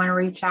 if you want to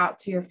reach out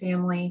to your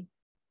family.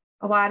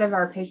 A lot of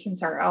our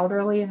patients are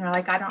elderly and they're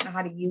like, I don't know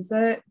how to use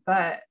it,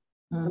 but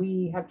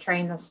we have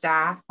trained the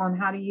staff on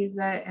how to use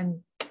it.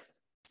 And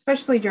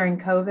especially during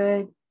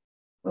COVID,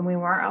 when we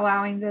weren't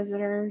allowing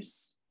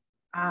visitors,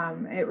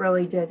 it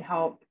really did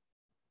help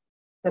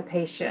the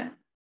patient.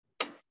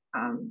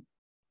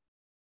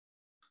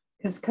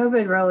 Because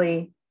COVID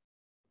really,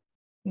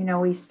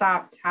 we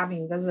stopped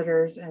having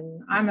visitors,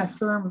 and I'm a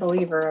firm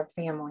believer of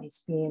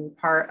families being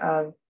part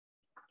of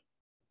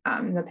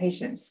the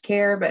patient's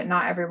care, but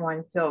not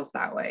everyone feels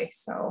that way.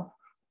 So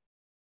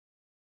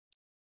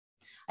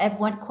I have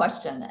one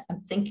question.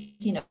 I'm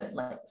thinking of it,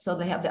 like, so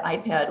they have the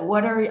iPad.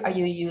 What are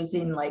you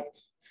using, like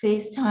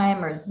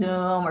FaceTime or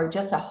Zoom or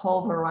just a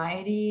whole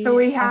variety? So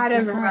we had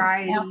a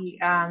variety.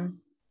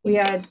 We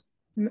had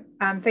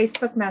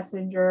Facebook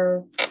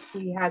Messenger.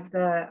 We had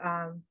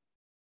the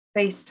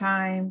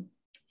FaceTime.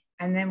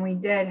 And then we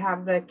did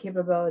have the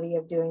capability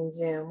of doing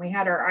Zoom. We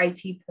had our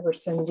IT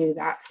person do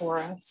that for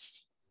us.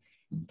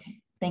 Okay,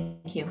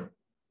 thank you.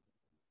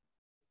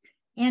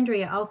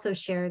 Andrea also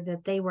shared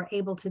that they were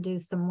able to do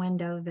some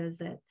window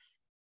visits.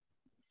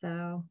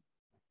 So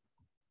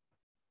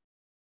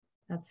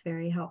that's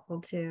very helpful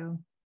too.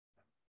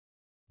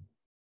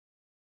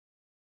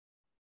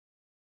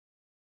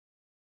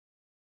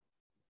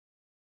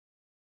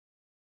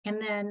 And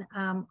then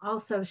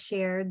also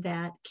shared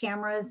that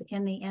cameras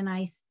in the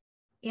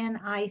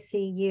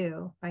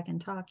NICU, if I can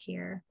talk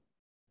here,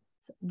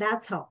 so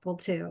that's helpful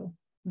too.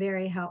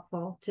 Very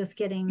helpful, just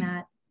getting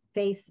that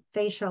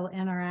facial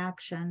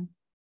interaction.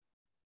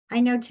 I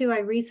know too,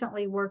 I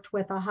recently worked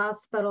with a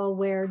hospital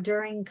where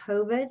during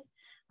COVID,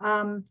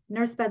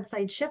 nurse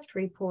bedside shift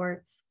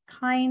reports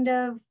kind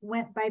of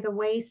went by the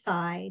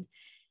wayside,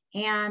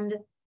 and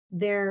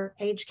their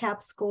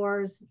HCAP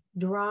scores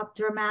dropped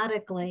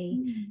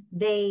dramatically.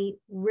 They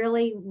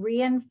really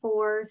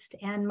reinforced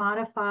and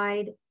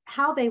modified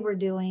how they were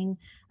doing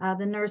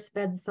the nurse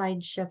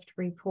bedside shift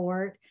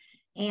report.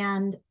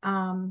 And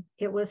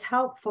it was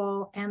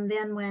helpful. And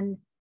then when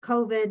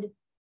COVID,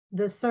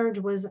 the surge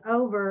was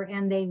over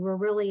and they were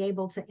really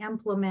able to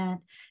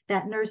implement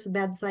that nurse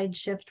bedside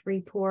shift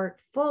report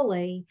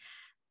fully,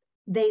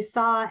 they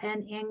saw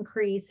an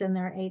increase in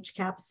their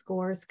HCAP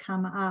scores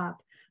come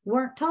up.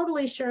 Weren't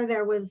totally sure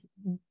there was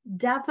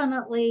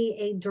definitely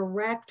a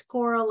direct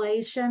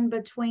correlation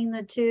between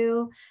the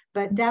two,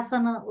 but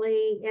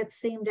definitely it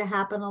seemed to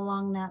happen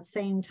along that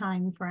same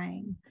time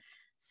frame.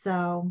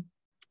 So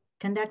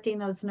conducting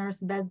those nurse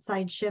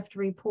bedside shift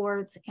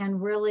reports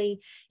and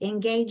really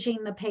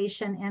engaging the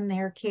patient in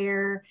their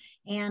care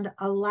and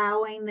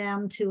allowing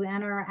them to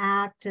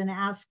interact and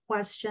ask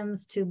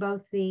questions to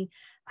both the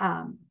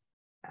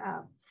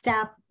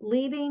staff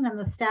leaving and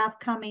the staff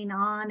coming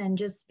on, and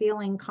just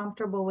feeling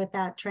comfortable with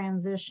that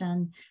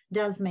transition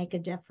does make a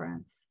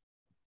difference.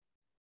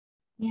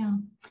 Yeah.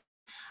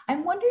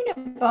 I'm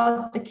wondering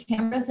about the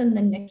cameras in the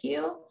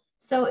NICU.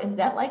 So is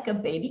that like a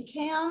baby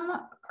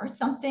cam or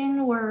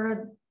something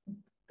where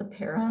the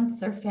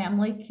parents or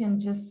family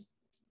can just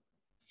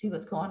see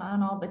what's going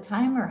on all the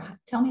time? Or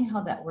tell me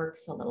how that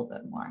works a little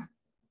bit more.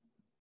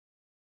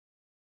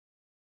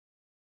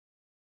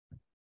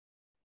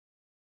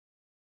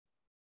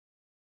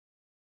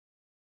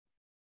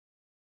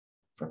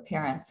 For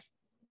parents.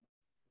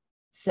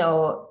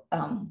 So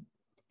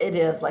it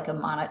is like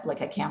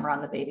like a camera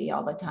on the baby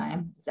all the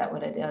time. Is that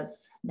what it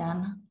is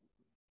then?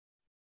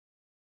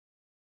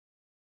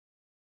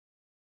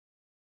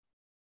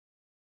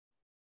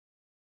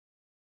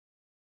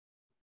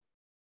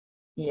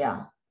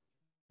 Yeah,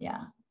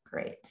 yeah,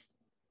 great.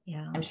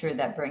 Yeah. I'm sure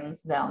that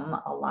brings them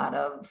a lot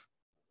of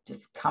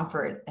just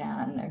comfort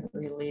and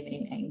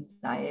relieving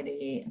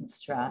anxiety and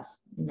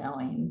stress,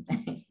 knowing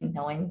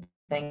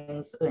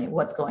things,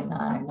 what's going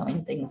on, or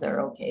knowing things are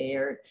okay,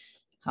 or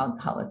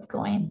how it's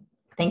going.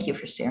 Thank you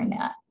for sharing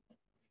that.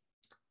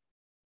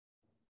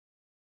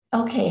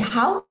 Okay,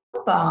 how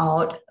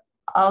about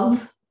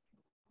of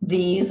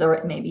these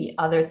or maybe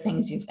other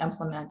things you've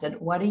implemented,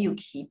 what are you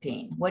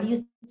keeping? What do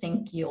you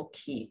think you'll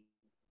keep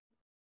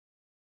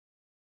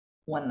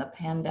when the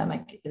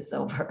pandemic is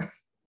over?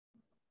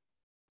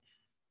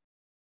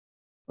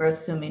 We're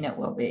assuming it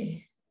will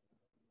be.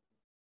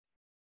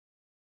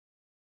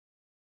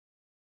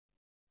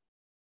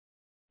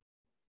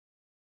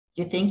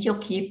 Do you think you'll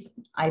keep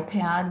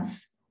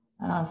iPads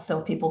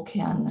so people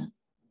can,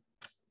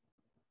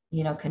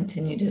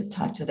 continue to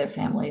talk to their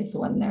families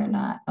when they're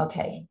not?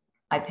 Okay,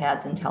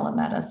 iPads and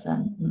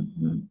telemedicine.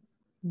 Mm-hmm.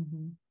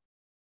 Mm-hmm.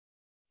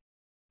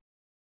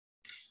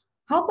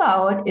 How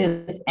about,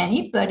 is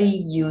anybody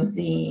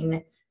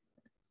using,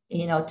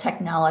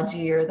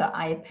 technology or the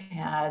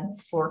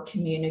iPads for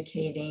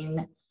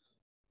communicating,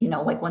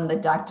 like when the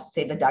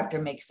doctor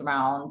makes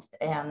rounds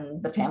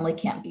and the family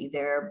can't be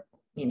there,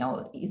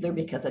 either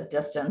because of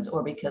distance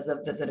or because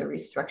of visitor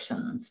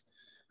restrictions?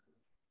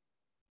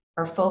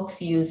 Are folks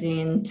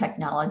using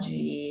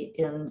technology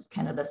in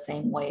kind of the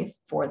same way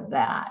for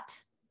that?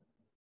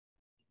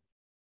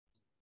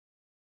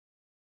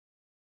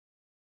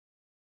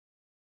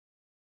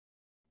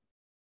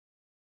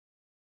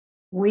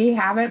 We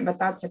haven't, but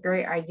that's a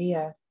great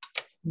idea.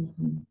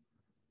 Mm-hmm.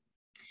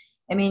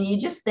 I mean, you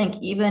just think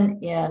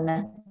even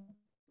in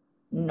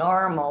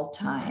normal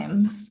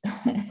times,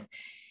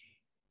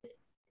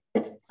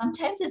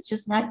 sometimes it's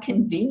just not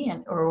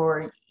convenient,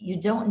 or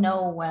you don't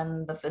know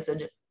when the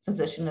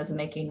physician is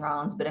making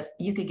rounds. But if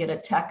you could get a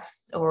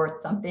text or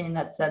something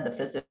that said the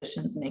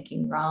physician's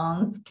making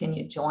rounds, can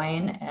you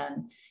join?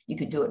 And you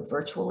could do it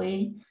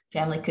virtually.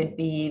 Family could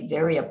be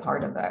very a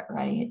part of it,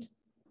 right?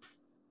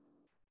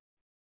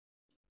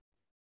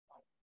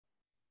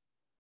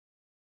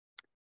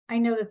 I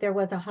know that there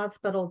was a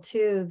hospital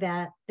too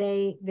that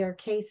their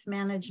case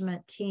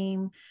management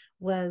team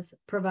was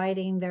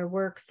providing their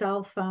work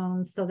cell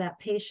phones so that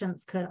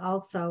patients could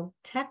also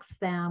text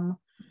them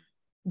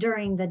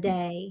during the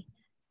day.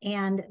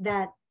 And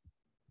that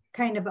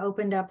kind of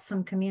opened up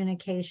some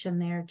communication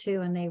there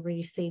too. And they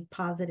received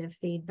positive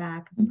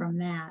feedback from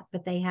that.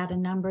 But they had a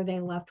number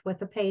they left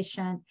with a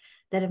patient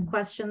that if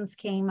questions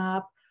came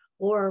up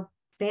or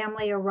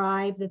family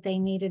arrived that they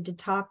needed to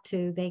talk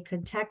to, they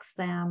could text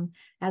them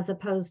as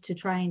opposed to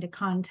trying to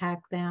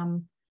contact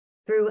them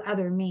through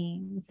other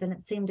means. And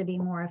it seemed to be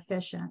more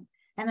efficient.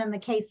 And then the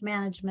case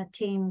management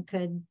team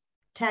could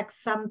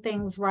text some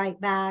things right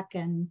back,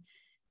 and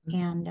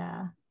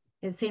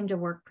it seemed to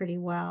work pretty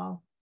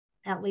well,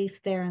 at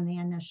least there in the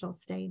initial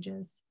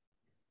stages.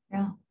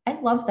 Yeah, I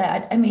love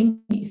that. I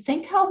mean,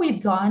 think how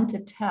we've gone to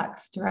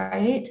text,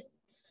 right?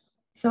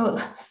 So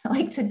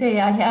like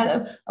today I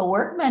had a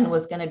workman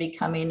was going to be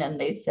coming,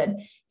 and they said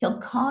he'll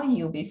call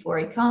you before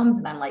he comes.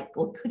 And I'm like,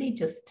 well, could he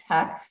just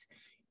text?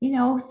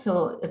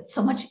 So it's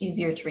so much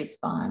easier to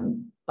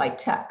respond by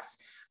text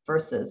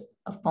versus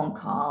a phone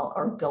call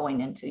or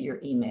going into your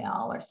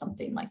email or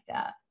something like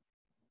that.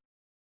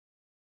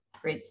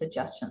 Great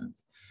suggestions.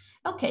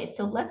 Okay,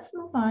 so let's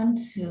move on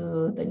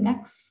to the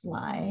next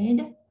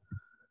slide.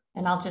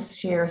 And I'll just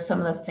share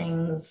some of the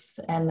things,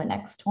 and the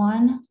next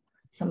one,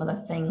 some of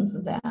the things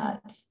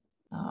that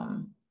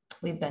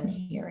we've been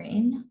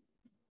hearing.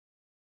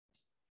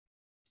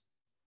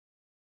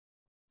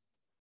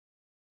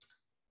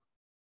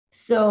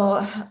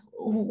 So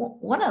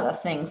one of the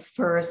things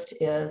first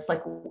is,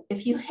 like,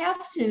 if you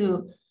have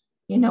to,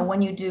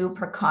 when you do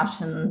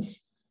precautions,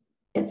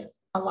 it's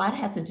a lot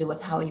has to do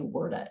with how you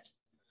word it.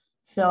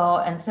 So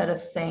instead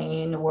of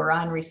saying we're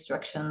on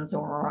restrictions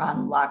or we're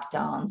on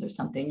lockdowns or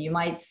something, you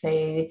might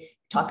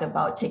talk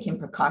about taking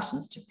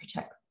precautions to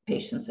protect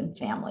patients and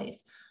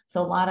families.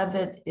 So a lot of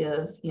it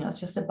is, it's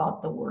just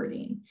about the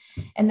wording.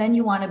 And then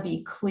you want to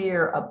be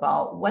clear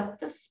about what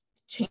the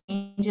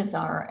changes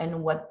are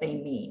and what they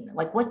mean.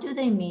 Like, what do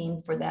they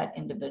mean for that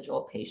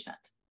individual patient?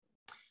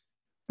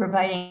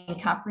 Providing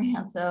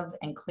comprehensive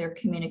and clear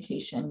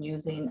communication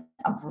using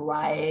a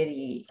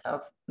variety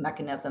of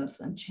mechanisms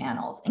and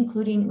channels,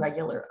 including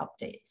regular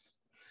updates.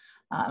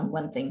 on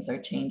when things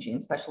are changing,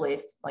 especially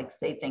if, like,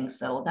 say things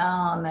settle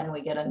down, then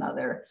we get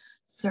another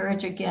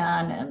surge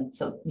again. And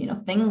so, you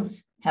know,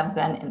 things have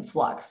been in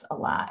flux a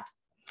lot.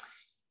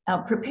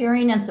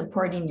 Preparing and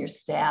supporting your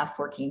staff,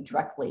 working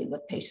directly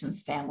with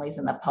patients, families,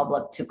 and the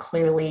public to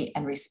clearly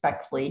and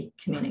respectfully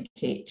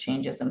communicate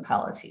changes in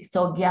policy.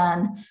 So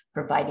again,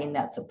 providing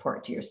that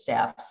support to your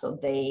staff so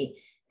they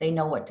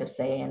know what to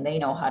say and they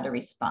know how to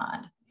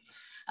respond.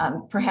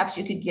 Perhaps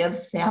you could give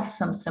staff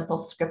some simple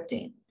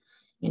scripting.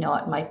 You know,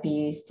 it might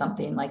be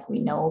something like, we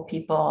know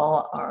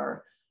people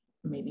are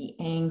maybe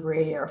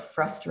angry or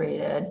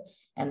frustrated,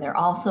 and they're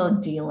also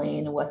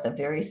dealing with a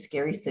very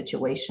scary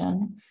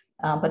situation.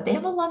 But they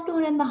have a loved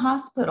one in the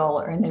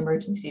hospital or in the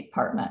emergency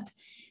department.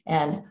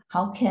 And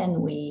how can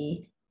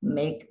we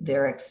make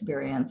their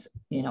experience,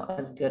 you know,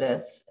 as good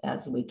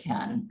as we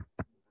can?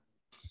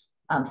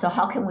 So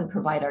how can we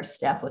provide our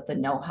staff with the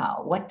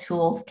know-how? What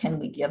tools can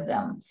we give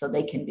them so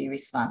they can be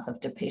responsive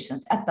to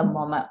patients at the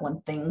moment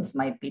when things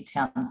might be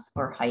tense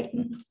or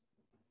heightened?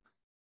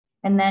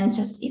 And then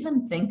just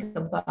even think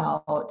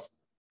about,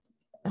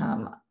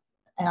 and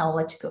I'll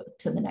let you go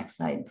to the next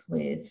slide,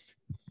 please.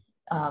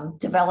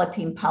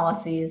 Developing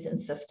policies and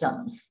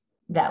systems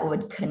that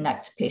would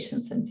connect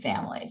patients and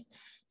families.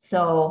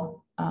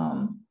 So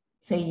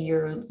say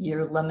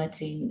you're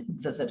limiting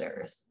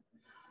visitors,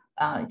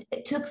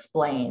 to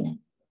explain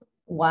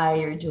why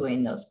you're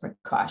doing those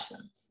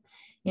precautions.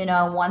 You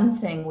know, one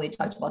thing, we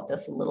talked about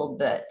this a little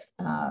bit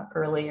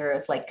earlier,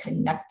 is like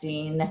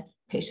connecting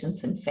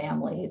patients and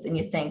families. And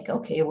you think,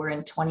 okay, we're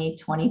in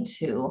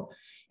 2022,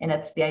 and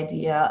it's the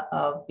idea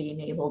of being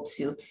able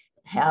to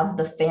have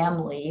the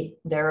family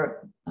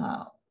there,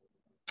 I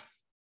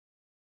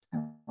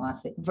want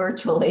to say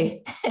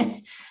virtually,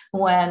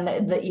 when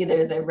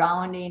either the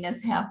rounding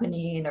is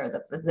happening or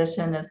the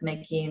physician is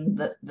making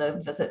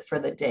the visit for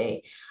the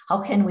day.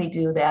 How can we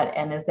do that?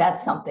 And is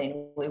that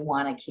something we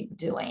want to keep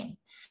doing?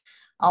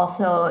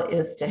 Also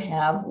is to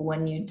have,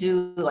 when you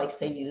do, like,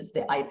 say, use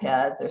the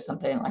iPads or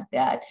something like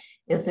that,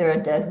 is there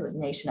a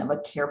designation of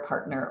a care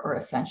partner or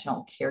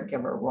essential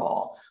caregiver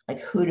role?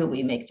 Like, who do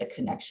we make the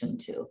connection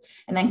to?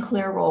 And then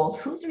clear roles,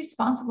 who's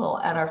responsible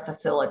at our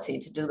facility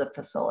to do the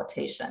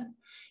facilitation?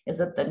 Is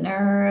it the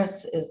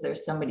nurse? Is there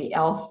somebody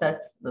else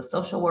that's the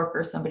social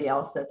worker, somebody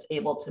else that's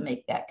able to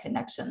make that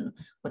connection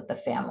with the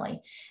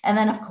family? And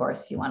then, of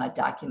course, you want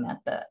to document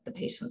the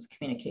patient's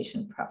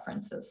communication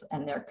preferences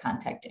and their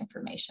contact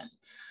information.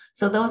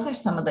 So those are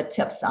some of the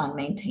tips on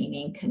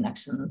maintaining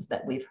connections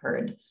that we've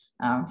heard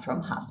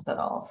from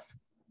hospitals.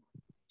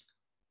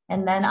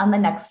 And then on the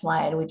next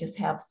slide, we just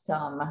have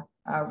some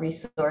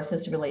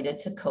resources related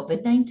to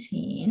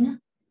COVID-19.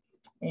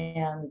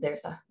 And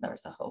there's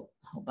a whole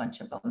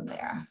bunch of them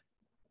there.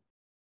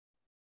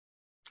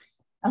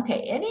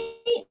 Okay,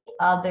 any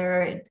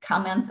other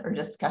comments or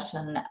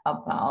discussion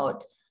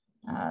about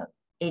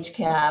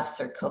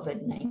HCAHPS or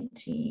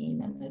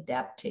COVID-19 and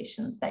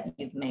adaptations that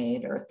you've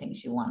made or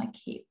things you want to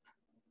keep?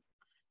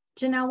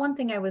 Janelle, one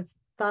thing I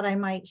thought I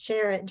might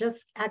share, it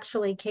just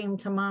actually came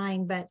to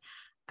mind,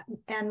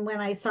 and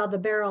when I saw the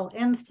Barrel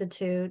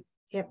Institute,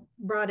 it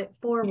brought it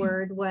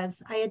forward,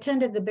 was I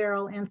attended the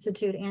Barrel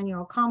Institute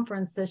annual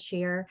conference this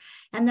year,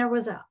 and there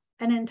was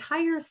an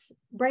entire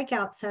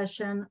breakout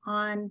session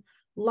on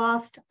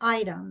lost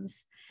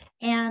items.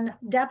 And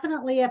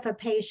definitely if a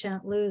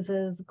patient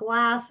loses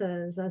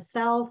glasses, a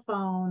cell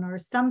phone, or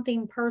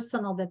something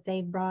personal that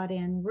they brought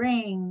in,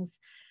 rings,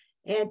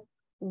 it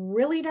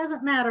really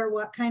doesn't matter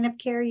what kind of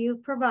care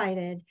you've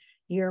provided,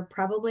 you're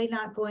probably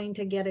not going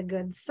to get a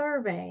good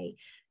survey.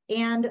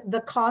 And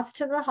the cost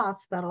to the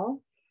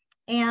hospital,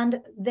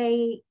 and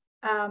they,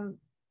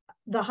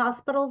 the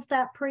hospitals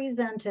that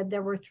presented,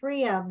 there were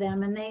 3 of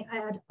them, and they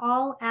had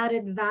all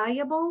added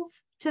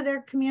valuables to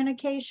their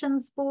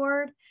communications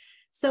board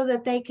so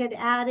that they could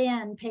add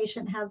in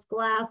patient has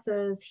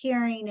glasses,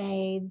 hearing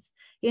aids,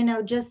 you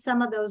know, just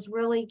some of those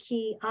really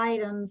key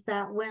items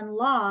that when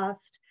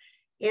lost,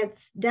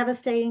 it's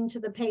devastating to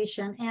the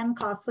patient and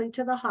costly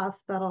to the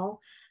hospital.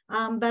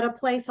 But a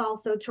place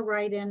also to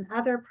write in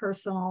other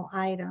personal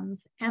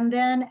items, and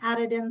then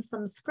added in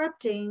some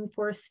scripting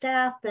for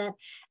staff that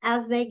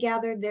as they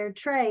gathered their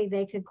tray,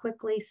 they could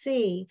quickly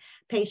see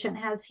patient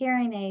has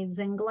hearing aids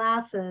and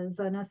glasses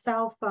and a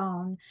cell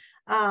phone,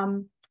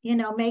 you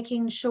know,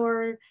 making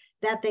sure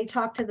that they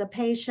talk to the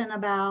patient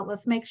about,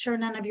 let's make sure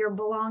none of your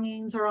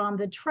belongings are on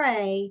the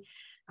tray,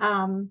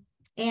 and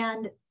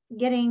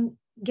getting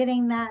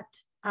that,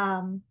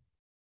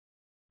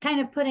 kind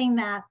of putting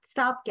that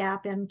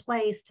stopgap in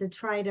place to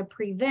try to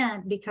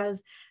prevent,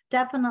 because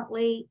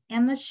definitely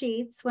in the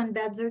sheets when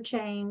beds are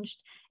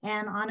changed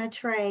and on a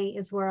tray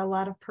is where a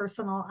lot of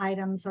personal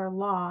items are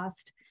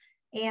lost.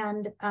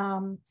 And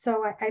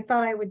so I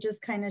thought I would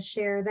just kind of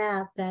share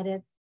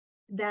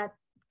that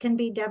can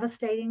be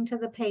devastating to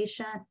the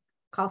patient,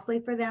 costly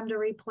for them to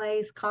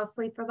replace,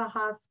 costly for the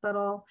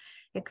hospital,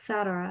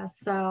 etc.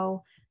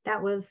 So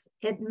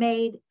it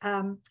made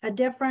a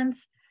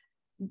difference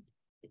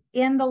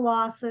in the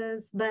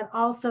losses, but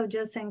also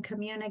just in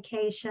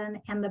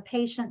communication, and the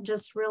patient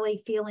just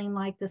really feeling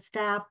like the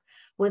staff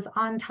was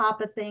on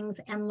top of things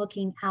and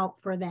looking out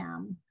for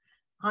them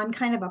on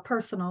kind of a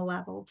personal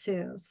level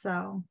too.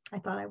 So I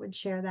thought I would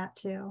share that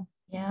too.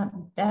 Yeah,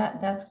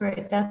 that's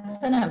great. That's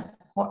an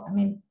important, I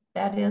mean,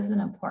 that is an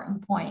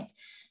important point.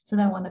 So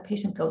then when the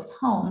patient goes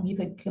home, you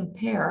could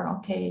compare,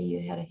 okay,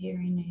 you had a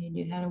hearing aid,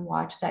 you had a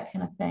watch, that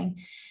kind of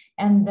thing.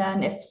 And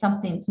then if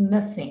something's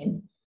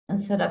missing,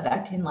 instead of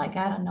acting like,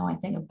 I don't know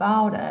anything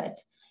about it,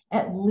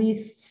 at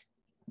least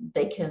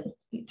they can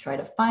try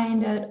to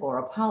find it or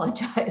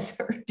apologize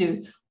or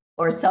do,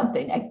 or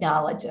something,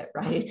 acknowledge it,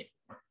 right?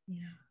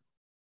 Yeah.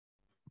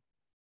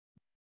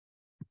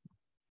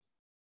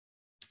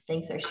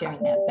 Thanks for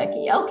sharing that,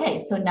 Becky.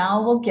 Okay, so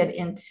now we'll get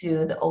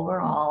into the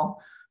overall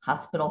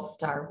hospital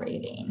star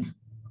rating.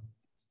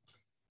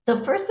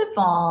 So first of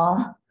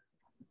all,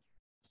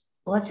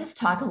 let's just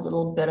talk a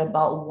little bit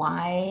about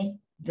why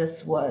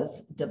this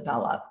was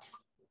developed.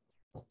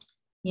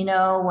 You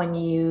know, when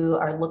you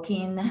are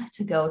looking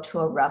to go to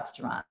a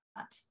restaurant,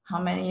 how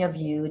many of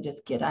you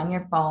just get on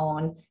your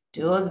phone,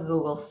 do a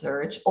Google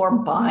search, or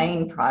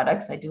buying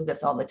products? I do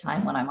this all the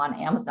time when I'm on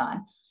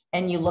Amazon,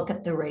 and you look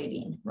at the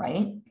rating,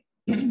 right?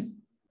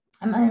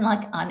 I mean,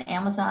 like on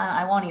Amazon,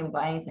 I won't even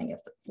buy anything if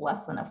it's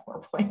less than a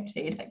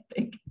 4.8, I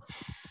think.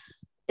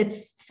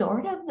 It's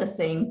sort of the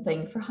same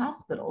thing for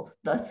hospitals.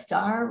 The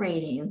star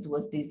ratings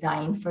was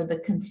designed for the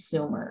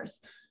consumers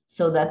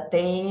so that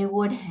they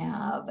would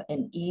have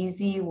an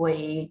easy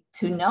way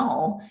to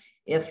know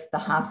if the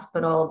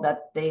hospital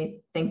that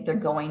they think they're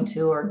going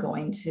to or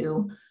going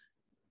to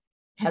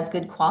has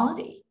good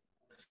quality.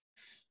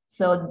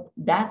 So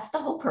that's the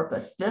whole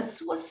purpose.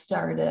 This was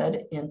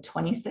started in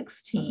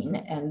 2016,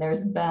 and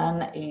there's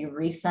been a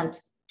recent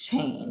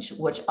change,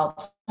 which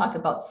I'll talk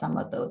about some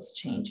of those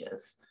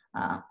changes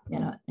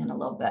in a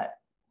little bit.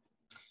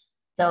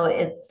 So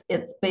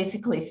it's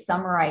basically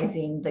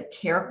summarizing the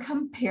care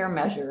compare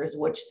measures,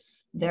 which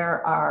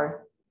there's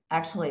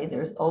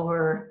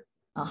over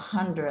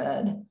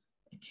 100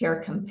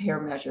 care compare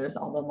measures,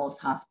 although most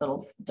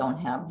hospitals don't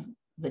have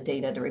the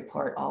data to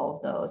report all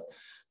of those.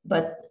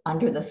 But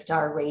under the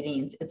star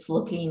ratings, it's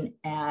looking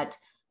at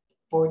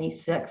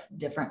 46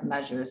 different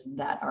measures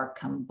that are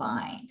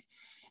combined.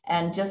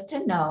 And just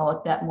to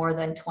note that more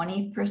than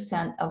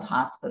 20% of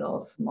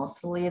hospitals,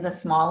 mostly the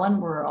small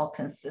and rural,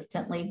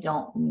 consistently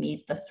don't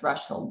meet the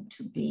threshold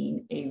to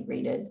being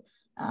A-rated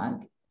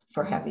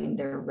for having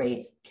their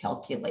rate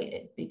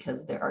calculated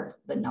because there are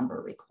the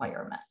number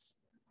requirements.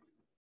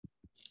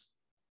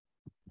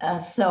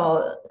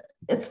 So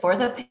it's for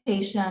the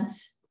patient.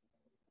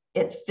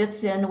 It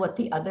fits in with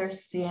the other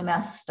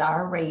CMS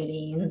star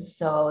ratings.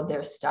 So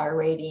there's star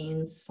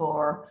ratings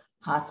for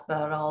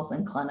hospitals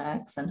and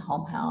clinics and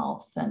home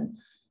health and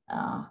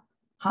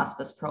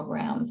hospice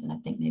programs, and I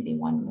think maybe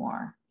one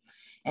more.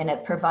 And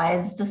it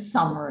provides the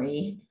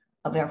summary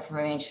of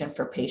information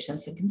for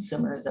patients and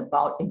consumers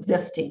about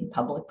existing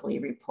publicly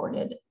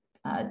reported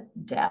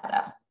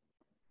data.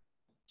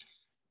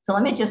 So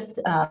let me just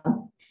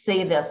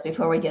say this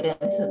before we get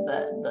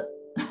into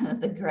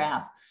the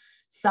graph.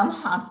 Some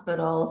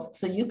hospitals,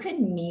 so you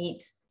can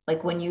meet,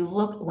 like when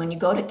you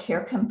go to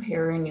Care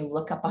Compare and you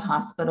look up a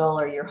hospital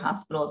or your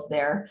hospital is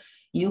there,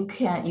 you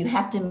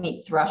have to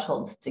meet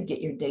thresholds to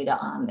get your data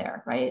on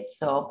there, right?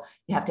 So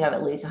you have to have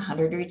at least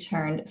 100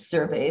 returned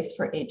surveys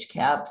for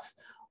HCAHPS,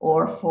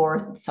 or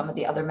for some of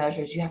the other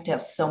measures, you have to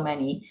have so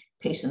many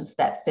patients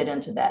that fit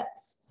into that.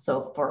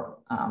 So for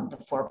the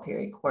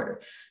 4-period quarter.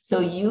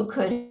 So you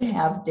could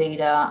have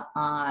data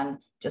on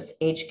just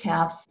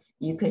HCAHPS,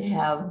 you could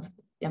have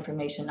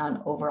information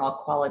on overall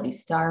quality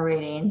star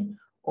rating,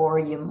 or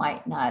you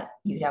might not,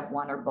 you'd have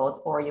one or both,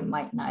 or you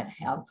might not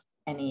have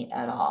any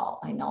at all.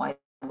 I know I'm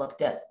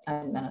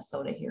in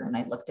Minnesota here, and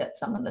I looked at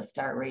some of the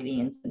star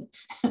ratings,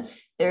 and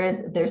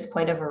there's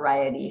quite a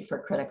variety for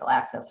critical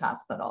access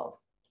hospitals.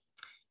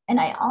 And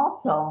I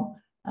also,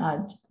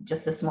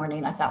 just this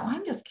morning, I thought, well,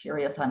 I'm just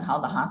curious on how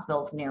the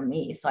hospital's near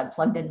me. So I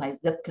plugged in my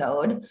zip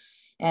code,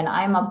 and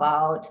I'm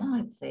about,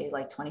 I'd say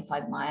like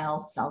 25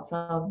 miles south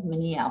of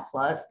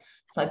Minneapolis.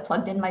 So I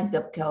plugged in my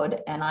zip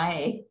code, and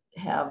I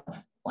have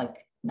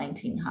like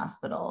 19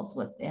 hospitals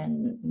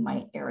within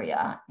my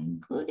area,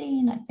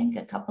 including, I think,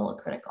 a couple of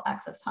critical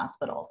access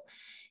hospitals.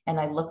 And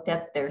I looked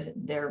at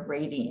their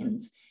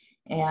ratings,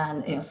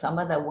 and you know, some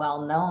of the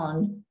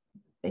well-known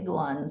big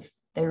ones,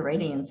 their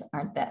ratings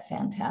aren't that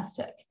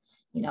fantastic.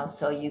 You know,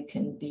 so you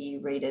can be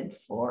rated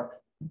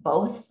for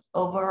both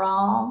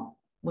overall,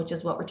 which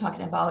is what we're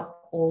talking about,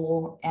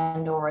 or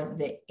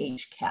the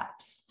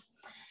HCAHPS.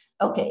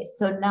 Okay,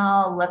 so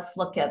now let's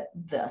look at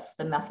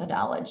the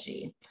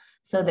methodology.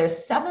 So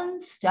there's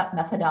 7-step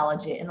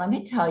methodology, and let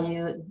me tell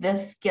you,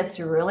 this gets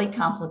really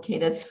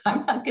complicated, so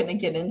I'm not going to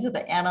get into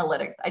the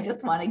analytics. I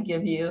just want to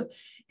give you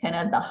kind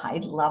of the high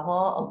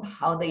level of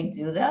how they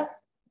do this.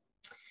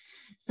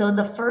 So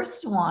the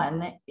first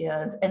one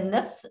is, and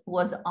this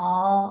was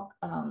all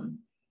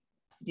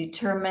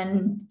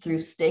determined through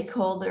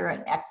stakeholder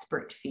and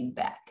expert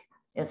feedback,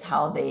 is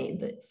how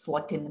they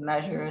selecting the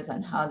measures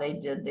and how they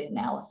did the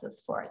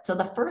analysis for it. So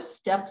the first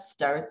step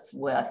starts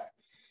with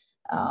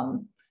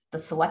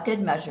the selected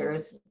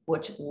measures,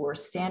 which were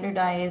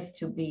standardized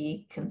to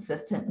be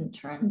consistent in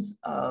terms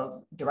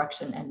of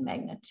direction and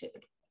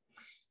magnitude.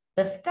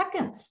 The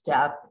second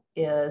step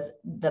is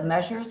the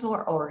measures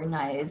were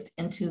organized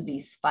into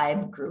these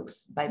 5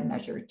 groups by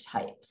measure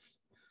types.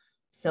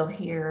 So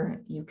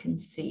here you can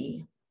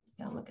see,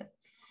 look at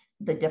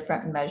the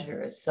different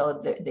measures.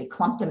 So they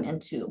clumped them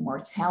into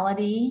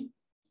mortality.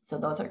 So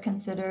those are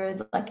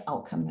considered like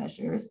outcome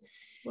measures.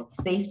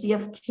 Safety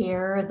of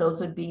care, those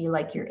would be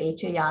like your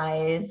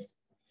HAIs,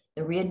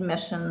 the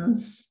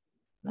readmissions,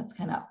 that's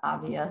kind of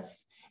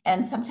obvious.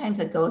 And sometimes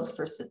it goes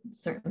for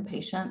certain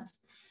patients.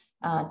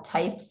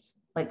 Types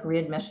like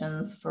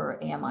readmissions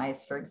for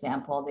AMIs, for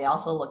example. They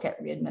also look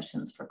at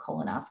readmissions for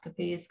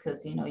colonoscopies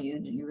because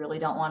you really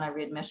don't want a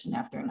readmission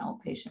after an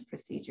outpatient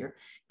procedure.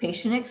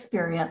 Patient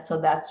experience,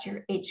 so that's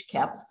your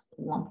HCAPs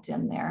lumped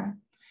in there.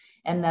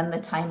 And then the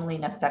timely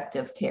and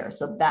effective care.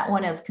 So that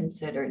one is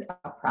considered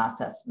a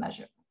process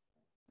measure.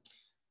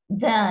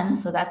 Then,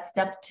 so that's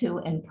step 2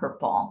 in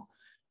purple.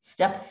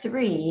 Step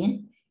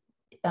 3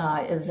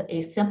 is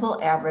a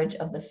simple average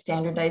of the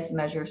standardized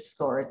measure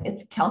scores.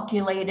 It's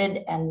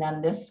calculated, and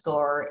then this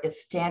score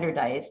is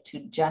standardized to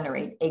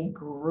generate a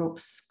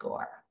group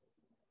score.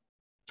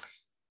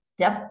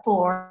 Step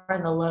 4,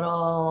 the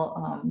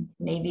little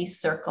navy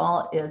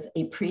circle, is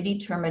a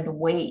predetermined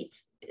weight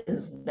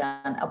is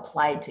then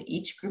applied to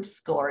each group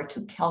score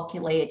to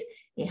calculate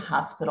a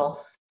hospital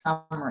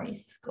summary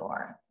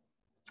score.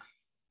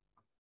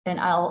 And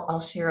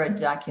I'll share a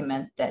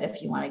document that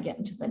if you want to get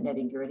into the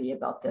nitty-gritty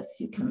about this,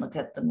 you can look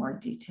at the more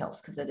details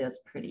because it is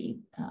pretty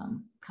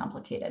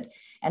complicated.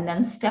 And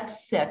then step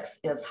 6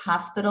 is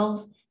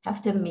hospitals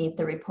have to meet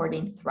the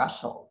reporting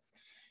thresholds.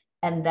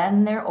 And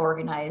then they're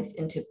organized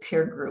into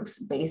peer groups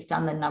based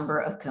on the number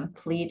of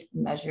complete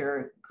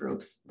measure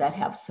groups that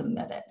have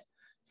submitted.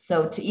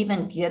 So to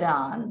even get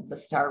on the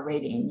star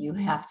rating, you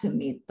have to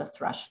meet the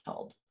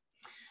threshold.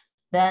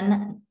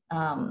 Then,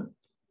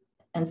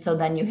 and so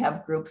then you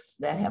have groups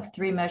that have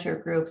 3 measure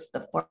groups,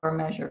 the 4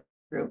 measure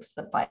groups,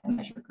 the 5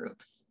 measure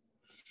groups.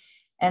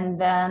 And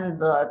then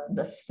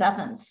the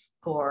 7th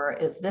score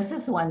is, this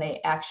is when they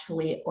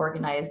actually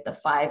organize the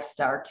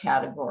 5-star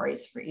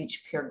categories for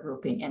each peer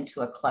grouping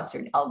into a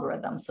clustered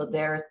algorithm. So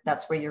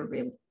that's where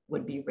you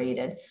would be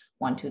rated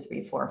 1, 2,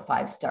 3, 4,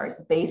 5 stars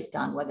based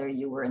on whether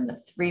you were in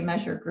the 3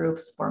 measure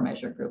groups, 4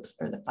 measure groups,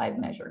 or the 5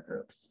 measure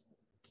groups.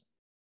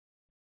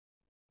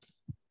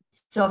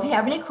 So if you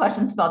have any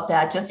questions about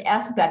that, just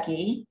ask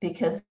Becky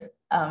because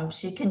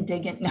she can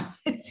dig in.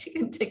 She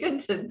can dig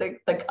into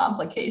the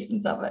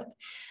complications of it.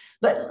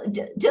 But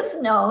just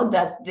know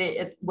that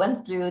it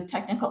went through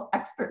technical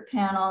expert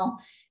panel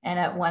and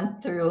it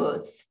went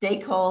through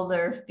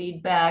stakeholder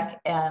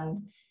feedback,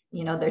 and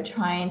they're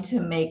trying to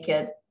make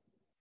it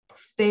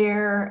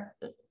fair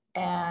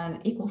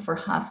and equal for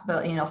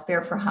hospital,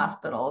 fair for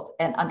hospitals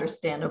and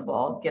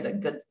understandable, get a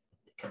good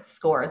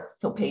score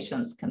so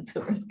patients,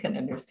 consumers can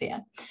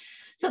understand.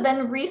 So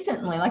then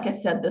recently, like I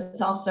said, this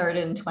all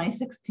started in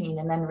 2016,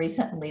 and then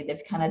recently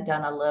they've kind of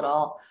done a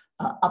little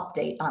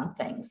update on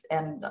things.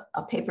 And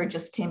a paper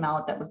just came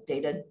out that was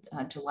dated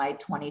July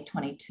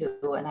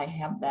 2022, and I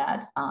have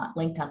that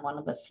linked on one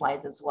of the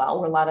slides as well,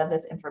 where a lot of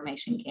this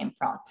information came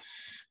from.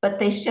 But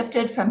they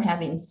shifted from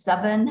having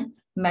 7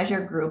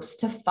 measure groups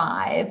to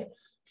 5.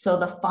 So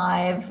the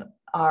 5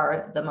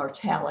 are the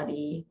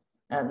mortality,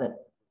 the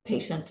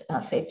patient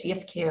safety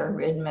of care,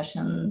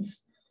 readmissions,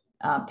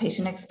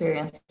 patient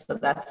experience, so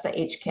that's the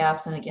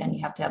HCAPs, and again,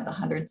 you have to have the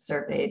 100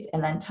 surveys,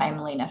 and then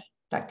timely and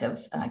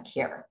effective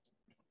care.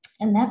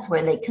 And that's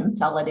where they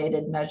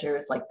consolidated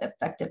measures like the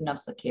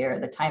effectiveness of care,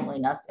 the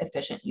timeliness,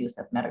 efficient use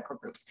of medical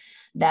groups.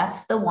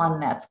 That's the one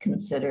that's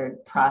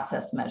considered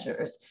process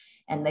measures,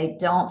 and they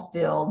don't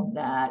feel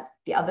that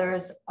the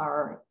others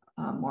are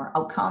more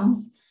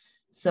outcomes.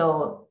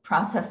 So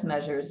process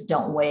measures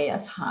don't weigh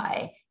as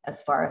high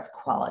as far as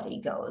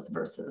quality goes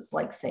versus,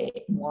 like, say,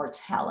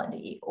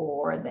 mortality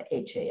or the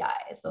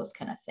HAIs, those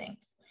kind of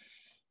things.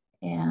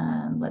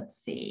 And let's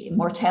see,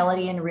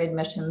 mortality and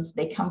readmissions,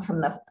 they come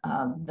from the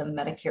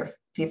Medicare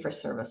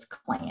fee-for-service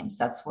claims.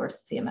 That's where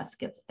CMS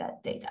gets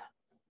that data.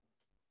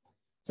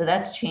 So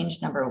that's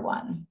change number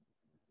 1.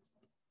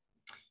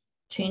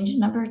 Change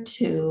number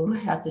 2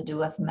 has to do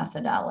with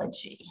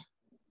methodology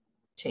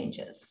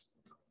changes.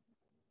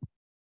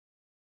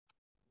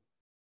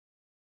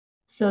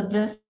 So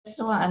this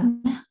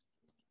one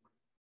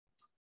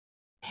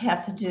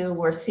has to do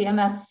where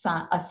CMS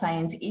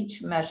assigns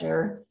each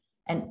measure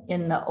and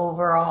in the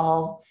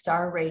overall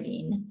star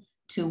rating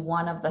to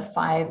one of the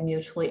 5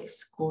 mutually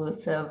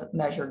exclusive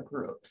measure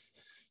groups.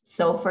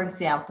 So for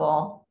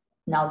example,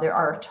 now there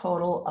are a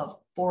total of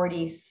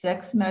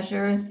 46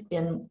 measures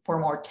for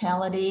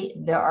mortality.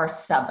 There are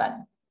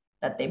 7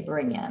 that they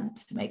bring in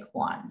to make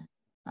one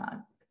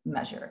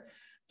measure.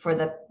 For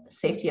the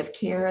safety of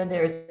care,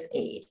 there's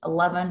 8,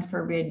 11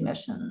 for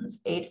readmissions,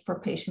 8 for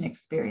patient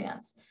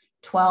experience,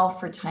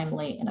 12 for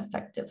timely and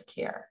effective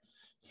care.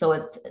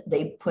 So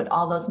they put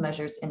all those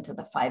measures into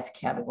the 5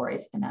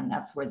 categories, and then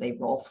that's where they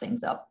roll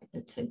things up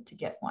to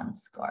get one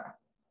score.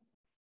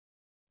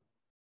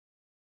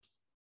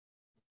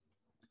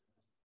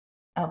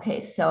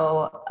 Okay,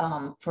 so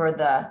for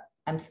the,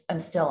 I'm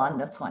still on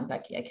this one,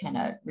 Becky. I kind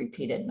of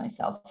repeated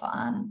myself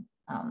on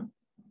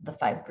the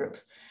 5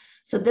 groups.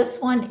 So this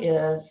one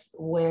is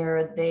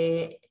where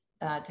they,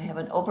 to have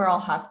an overall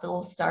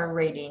hospital star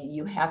rating,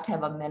 you have to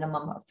have a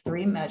minimum of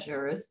 3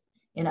 measures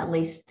in at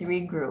least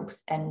 3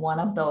 groups, and one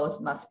of those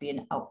must be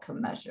an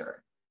outcome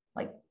measure,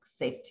 like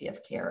safety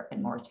of care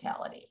and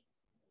mortality.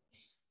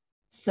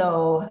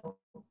 So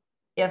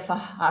if a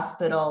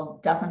hospital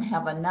doesn't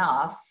have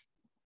enough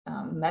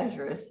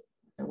measures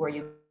where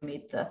you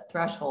meet the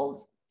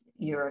thresholds,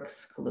 you're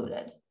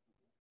excluded.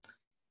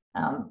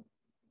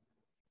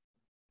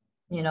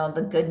 You know,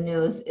 the good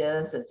news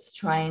is it's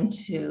trying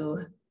to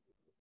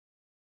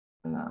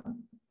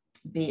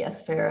be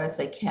as fair as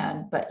they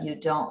can, but they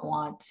don't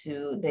want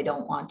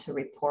to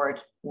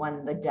report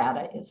when the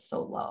data is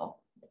so low.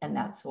 And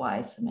that's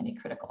why so many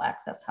critical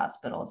access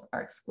hospitals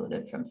are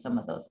excluded from some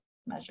of those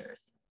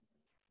measures.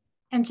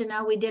 And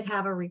Janelle, we did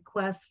have a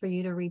request for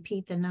you to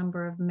repeat the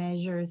number of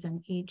measures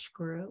in each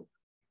group.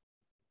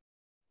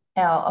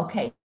 Oh,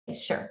 okay,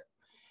 sure.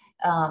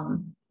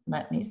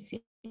 Let me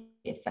see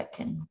if I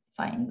can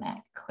find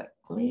that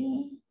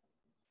quickly.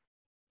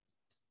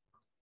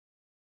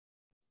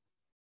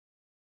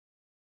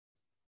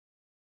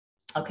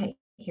 Okay,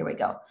 here we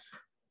go.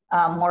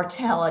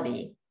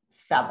 Mortality,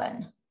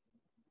 7.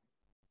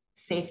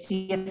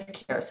 Safety of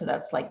care, so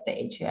that's like the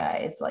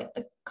HAIs, like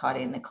the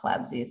CAUTI and the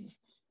CLABSIs.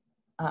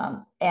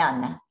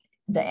 N,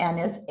 the N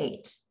is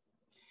 8.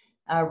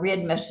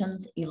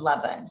 Readmissions,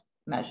 11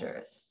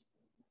 measures.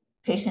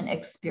 Patient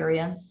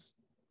experience,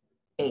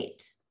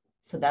 8.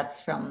 So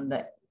that's from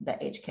the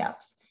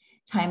HCAHPS.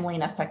 Timely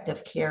and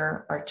effective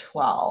care are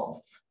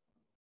 12.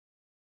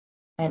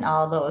 And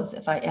all those,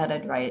 if I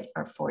added right,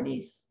 are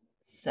 46.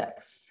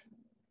 Does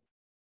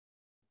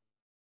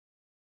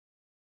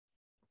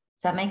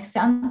that make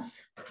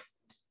sense?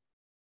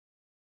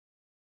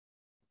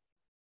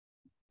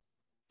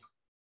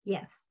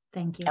 Yes,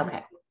 thank you.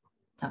 Okay,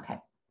 okay.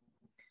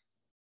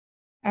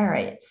 All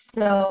right,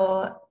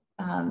 so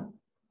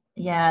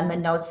yeah, and the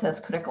note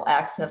says critical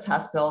access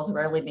hospitals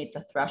rarely meet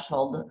the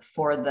threshold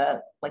for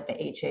the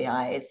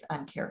HAIs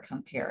on Care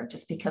Compare,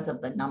 just because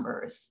of the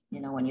numbers.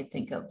 You know, when you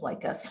think of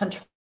like a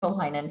central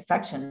line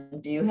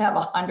infection, do you have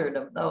 100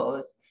 of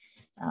those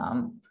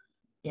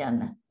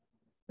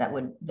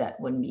that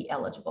wouldn't be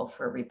eligible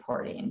for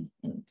reporting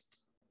in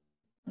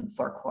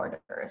 4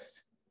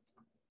 quarters.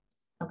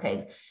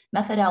 Okay,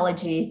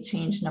 methodology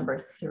change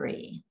number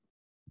 3.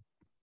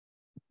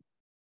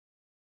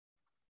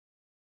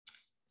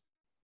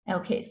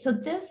 Okay, so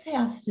this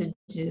has to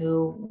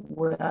do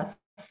with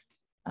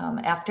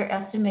after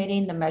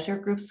estimating the measure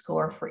group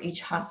score for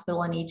each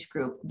hospital in each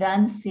group,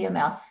 then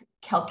CMS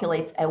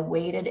calculates a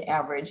weighted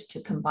average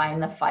to combine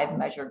the 5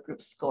 measure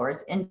group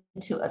scores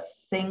into a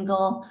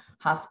single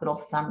hospital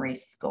summary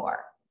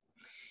score.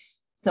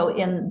 So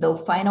in the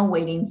final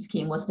weighting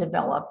scheme was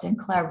developed in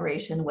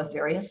collaboration with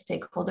various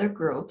stakeholder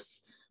groups.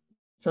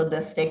 So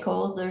the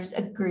stakeholders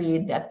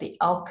agreed that the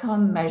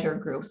outcome measure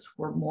groups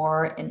were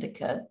more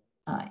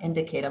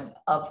indicative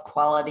of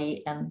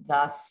quality and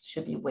thus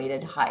should be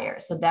weighted higher.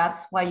 So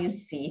that's why you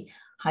see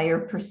higher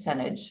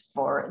percentage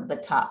for the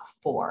top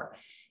 4,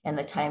 and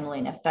the timely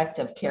and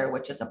effective care,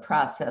 which is a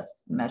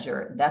process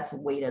measure, that's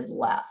weighted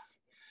less.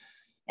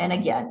 And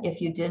again,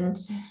 if you didn't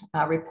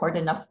report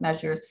enough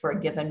measures for a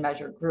given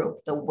measure group,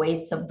 the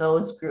weights of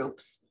those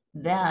groups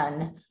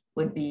then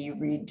would be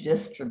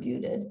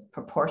redistributed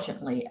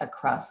proportionately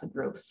across the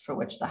groups for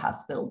which the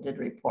hospital did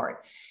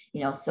report.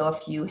 You know, so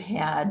if you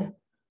had,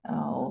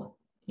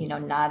 you know,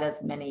 not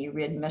as many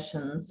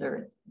readmissions,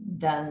 or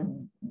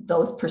then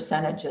those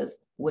percentages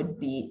would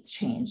be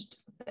changed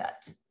a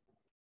bit.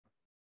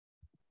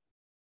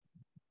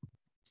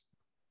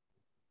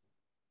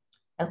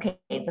 Okay,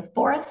 the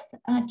 4th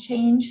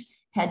change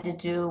had to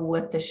do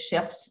with the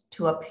shift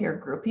to a peer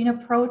grouping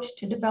approach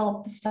to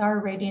develop the star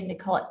rating. They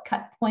call it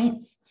cut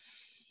points.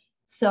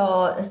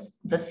 So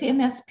the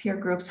CMS peer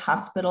groups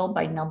hospital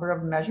by number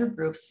of measure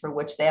groups for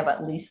which they have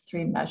at least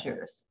 3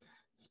 measures.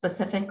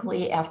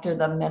 Specifically, after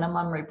the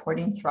minimum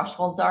reporting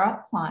thresholds are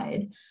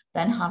applied,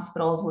 then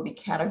hospitals will be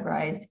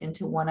categorized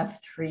into one of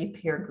 3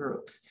 peer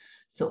groups.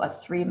 So a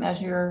 3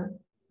 measure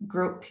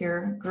group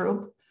peer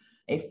group,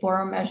 a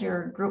 4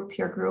 measure group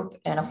peer group,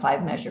 and a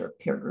 5 measure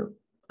peer group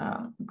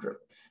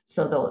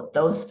So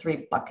those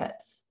 3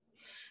 buckets.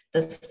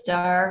 The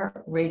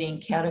star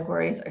rating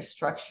categories are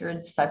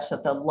structured such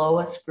that the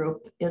lowest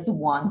group is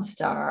 1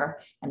 star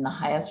and the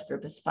highest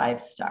group is 5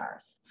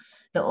 stars.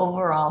 The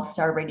overall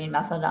star rating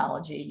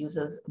methodology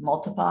uses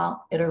multiple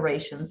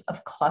iterations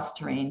of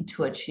clustering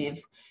to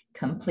achieve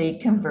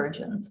complete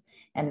convergence.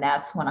 And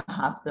that's when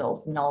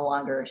hospitals no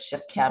longer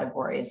shift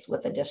categories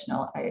with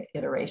additional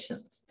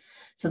iterations.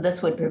 So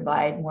this would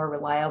provide more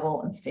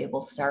reliable and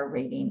stable star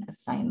rating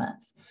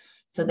assignments.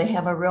 So they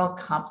have a real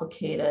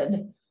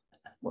complicated,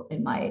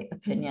 in my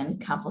opinion,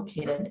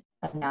 complicated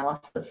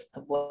analysis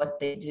of what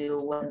they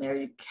do when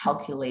they're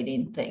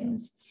calculating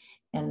things.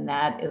 And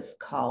that is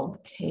called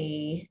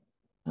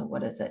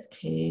what is it,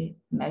 K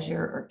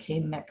measure or K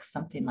mix,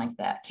 something like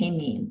that. K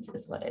means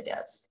is what it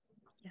is.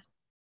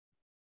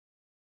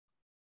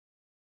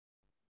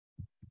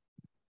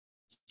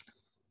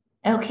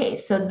 Yeah. Okay,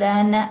 so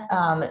then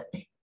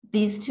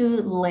these two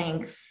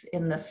links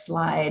in the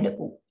slide,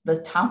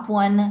 the top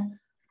one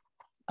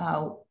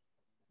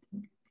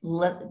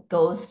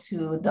goes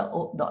to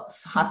the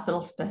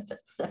hospital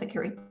specific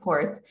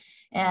reports.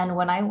 And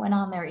when I went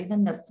on there,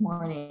 even this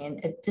morning,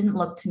 it didn't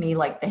look to me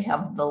like they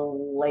have the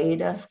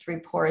latest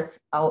reports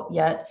out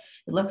yet.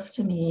 It looks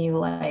to me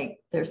like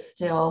they're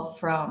still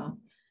from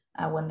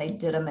when they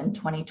did them in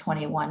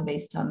 2021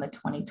 based on the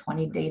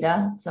 2020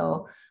 data.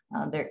 So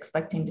they're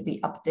expecting to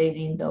be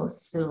updating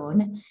those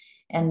soon.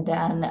 And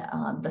then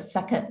the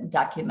second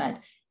document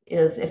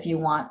is if you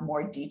want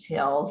more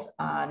details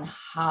on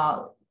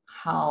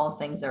how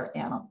things are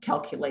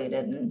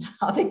calculated and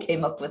how they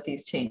came up with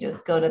these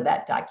changes, go to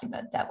that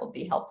document. That will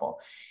be helpful.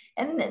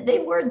 And they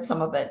word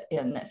some of it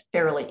in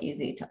fairly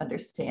easy to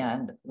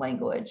understand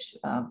language,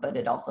 but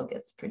it also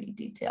gets pretty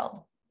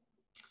detailed.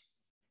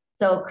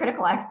 So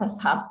critical access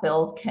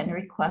hospitals can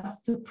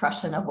request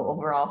suppression of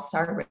overall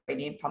star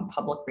rating from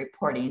public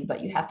reporting,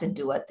 but you have to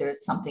do it.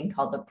 There's something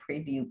called the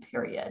preview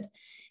period.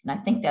 And I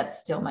think that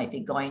still might be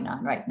going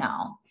on right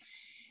now.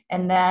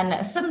 And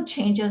then some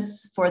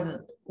changes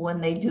for when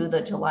they do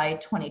the July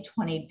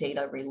 2020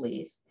 data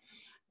release.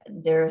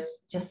 There's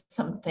just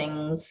some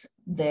things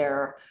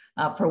there.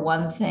 For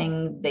one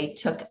thing, they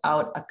took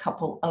out a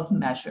couple of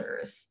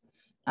measures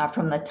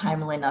from the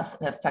timeliness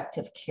and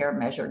effective care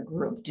measure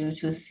group due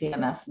to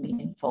CMS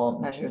Meaningful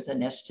Measures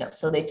Initiative.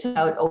 So they took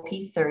out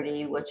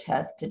OP30, which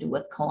has to do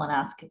with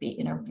colonoscopy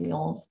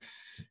intervals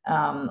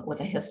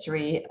with a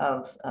history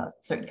of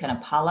certain kind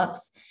of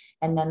polyps.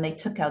 And then they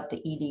took out the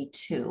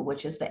ED2,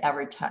 which is the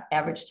average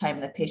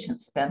time the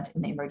patient spent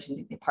in the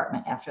emergency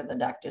department after the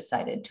doctor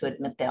decided to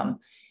admit them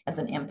as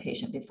an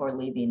inpatient before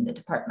leaving the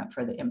department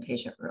for the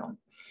inpatient room.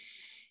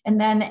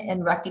 And then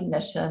in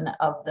recognition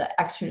of the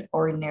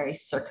extraordinary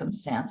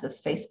circumstances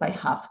faced by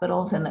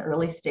hospitals in the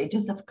early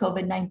stages of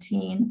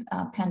COVID-19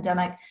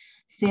 pandemic,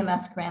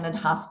 CMS granted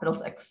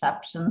hospitals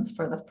exceptions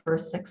for the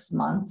first 6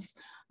 months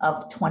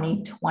of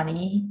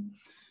 2020.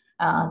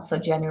 So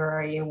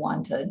January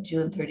 1 to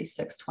June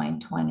 36,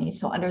 2020.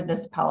 So under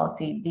this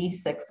policy,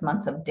 these 6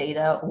 months of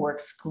data were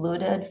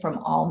excluded from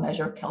all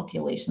measure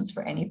calculations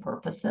for any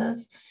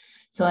purposes.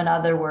 So in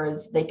other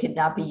words, they could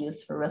not be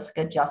used for risk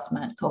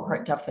adjustment,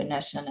 cohort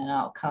definition, and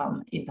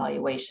outcome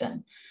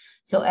evaluation.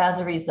 So as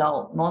a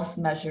result, most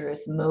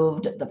measures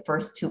moved the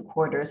first 2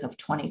 quarters of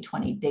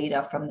 2020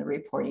 data from the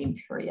reporting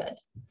period.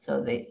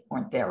 So they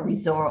weren't there,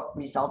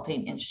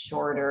 resulting in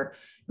shorter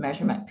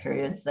measurement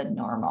periods than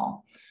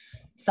normal.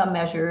 Some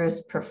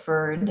measures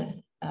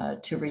preferred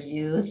to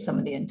reuse some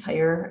of the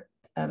entire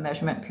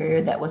measurement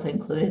period that was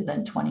included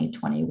in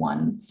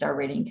 2021 star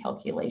rating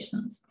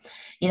calculations.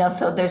 You know,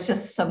 so there's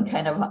just some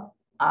kind of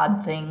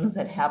odd things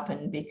that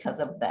happen because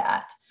of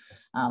that.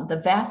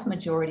 The vast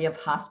majority of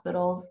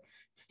hospitals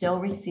still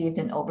received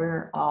an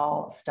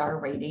overall star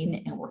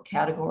rating and were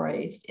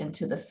categorized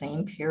into the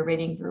same peer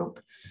rating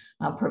group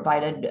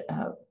provided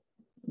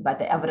by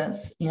the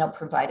evidence,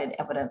 provided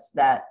evidence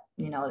that,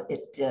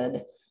 it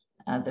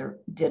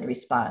did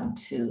respond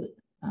to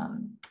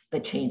the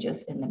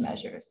changes in the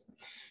measures.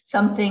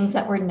 Some things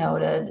that were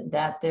noted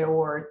that there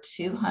were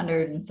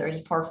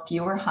 234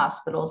 fewer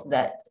hospitals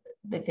that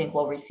they think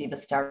will receive a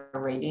star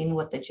rating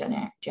with the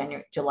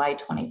July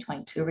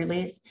 2022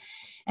 release.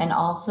 And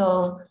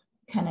also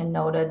kind of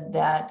noted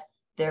that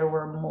there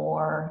were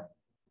more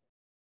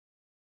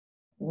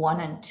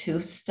 1 and 2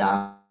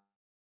 stars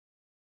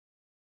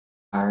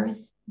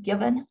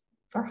given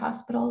for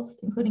hospitals,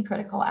 including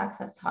critical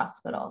access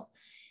hospitals.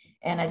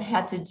 And it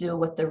had to do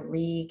with the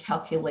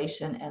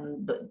recalculation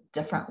and the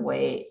different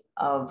way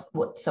of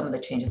what some of the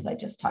changes I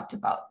just talked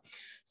about.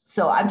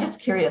 So I'm just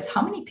curious,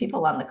 how many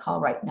people on the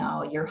call right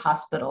now, your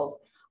hospitals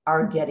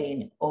are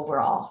getting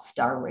overall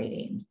star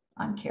rating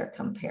on Care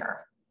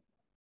Compare?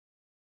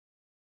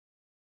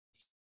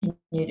 Can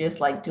you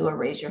just do a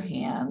raise your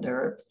hand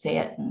or say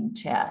it in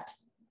chat?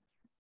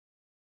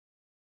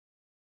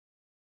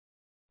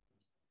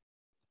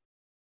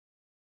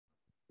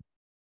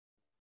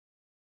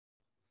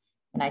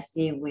 And I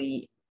see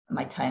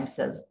my time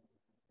says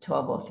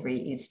 12:03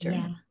 Eastern.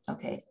 Yeah.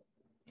 Okay.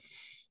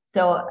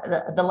 So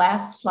the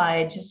last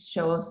slide just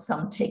shows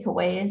some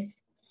takeaways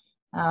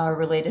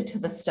related to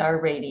the star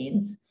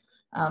ratings.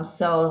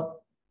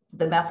 So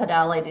the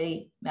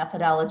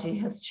methodology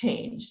has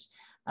changed.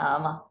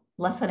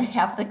 Less than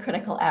half the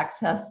critical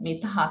access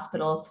meet the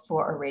hospitals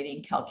for a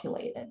rating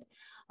calculated.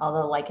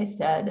 Although, like I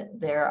said,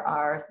 there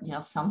are,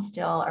 some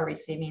still are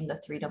receiving the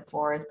 3 to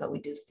 4s, but we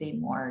do see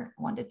more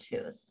 1 to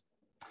 2s.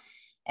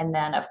 And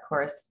then, of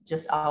course,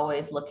 just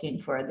always looking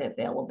for the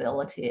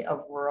availability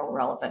of rural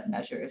relevant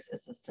measures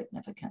is a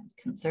significant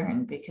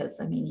concern because,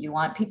 you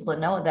want people to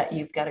know that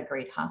you've got a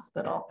great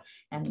hospital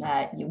and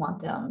that you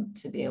want them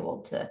to be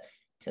able to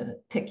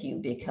pick you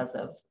because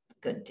of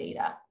good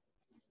data.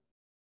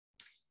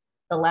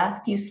 The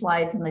last few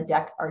slides in the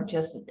deck are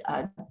just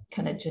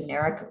kind of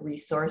generic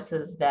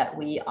resources that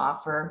we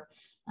offer.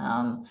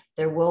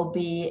 There will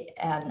be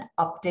an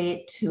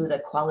update to the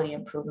quality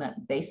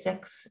improvement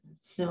basics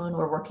soon.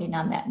 We're working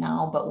on that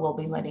now, but we'll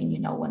be letting you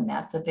know when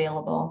that's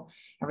available.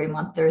 Every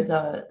month there's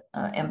a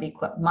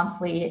MBQuip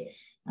monthly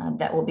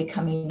that will be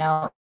coming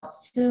out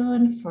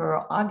soon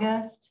for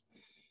August.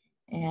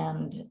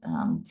 And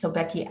so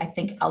Becky, I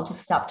think I'll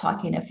just stop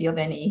talking if you have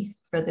any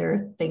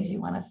further things you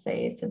want to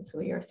say, since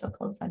we are so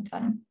close on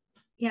time.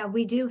 Yeah,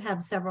 we do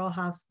have several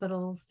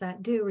hospitals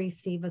that do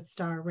receive a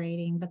star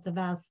rating, but the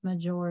vast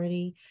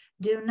majority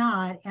do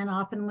not. And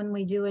often when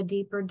we do a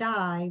deeper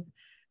dive,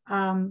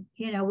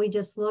 you know, we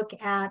just look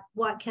at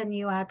what can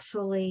you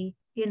actually,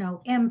 you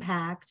know,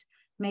 impact,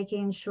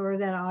 making sure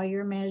that all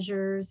your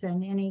measures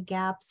and any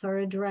gaps are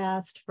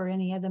addressed for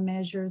any of the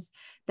measures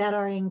that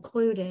are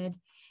included.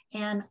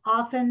 And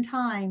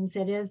oftentimes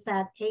it is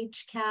that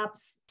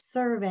HCAHPS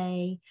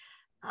survey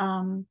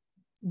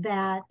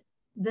that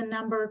the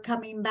number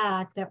coming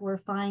back that we're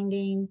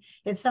finding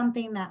is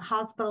something that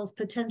hospitals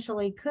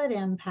potentially could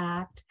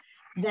impact,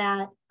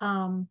 that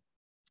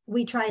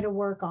we try to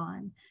work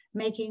on,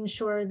 making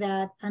sure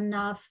that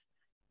enough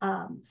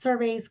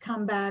surveys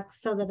come back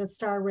so that a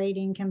star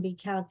rating can be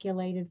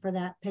calculated for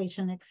that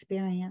patient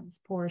experience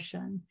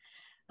portion.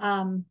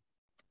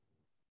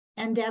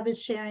 And Deb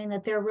is sharing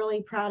that they're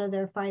really proud of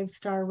their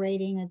 5-star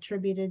rating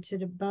attributed to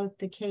both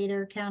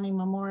Decatur County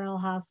Memorial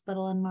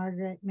Hospital and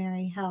Margaret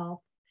Mary Health.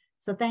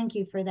 So thank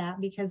you for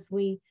that, because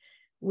we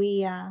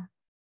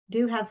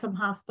do have some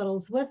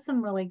hospitals with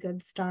some really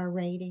good star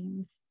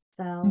ratings.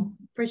 So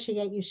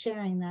appreciate you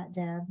sharing that,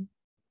 Deb.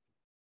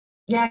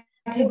 Yeah,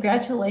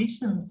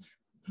 congratulations.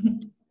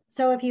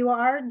 So if you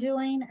are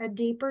doing a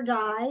deeper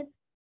dive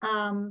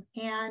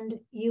and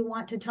you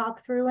want to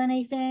talk through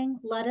anything,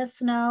 let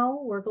us know.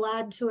 We're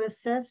glad to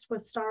assist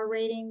with star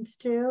ratings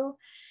too,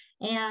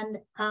 and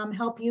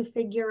help you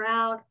figure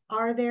out,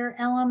 are there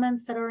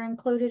elements that are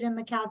included in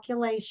the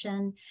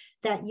calculation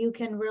that you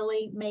can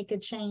really make a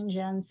change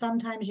in?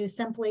 Sometimes you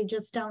simply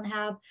just don't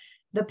have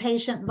the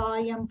patient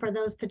volume for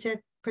those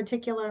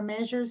particular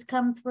measures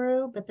come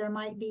through, but there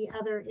might be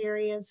other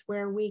areas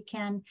where we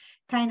can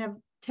kind of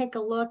take a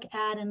look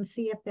at and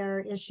see if there are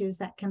issues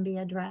that can be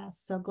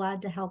addressed. So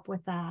glad to help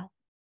with that.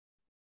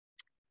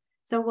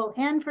 So we'll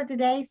end for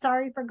today.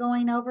 Sorry for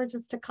going over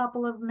just a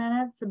couple of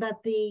minutes,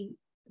 but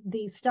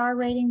the star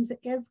ratings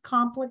is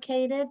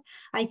complicated.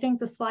 I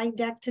think the slide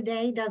deck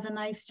today does a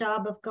nice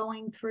job of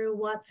going through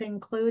what's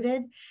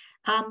included.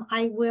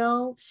 I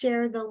will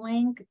share the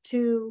link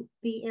to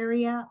the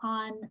area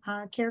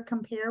on Care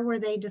Compare where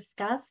they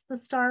discuss the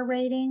star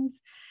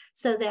ratings,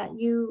 so that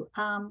you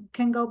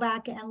can go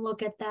back and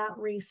look at that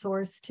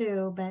resource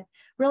too. But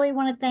really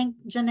want to thank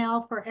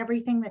Janelle for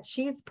everything that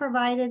she's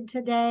provided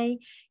today,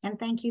 and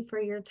thank you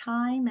for your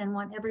time, and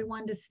want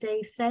everyone to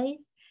stay safe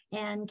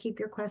and keep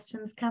your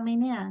questions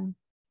coming in.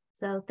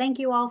 So thank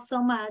you all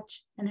so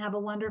much, and have a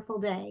wonderful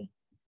day.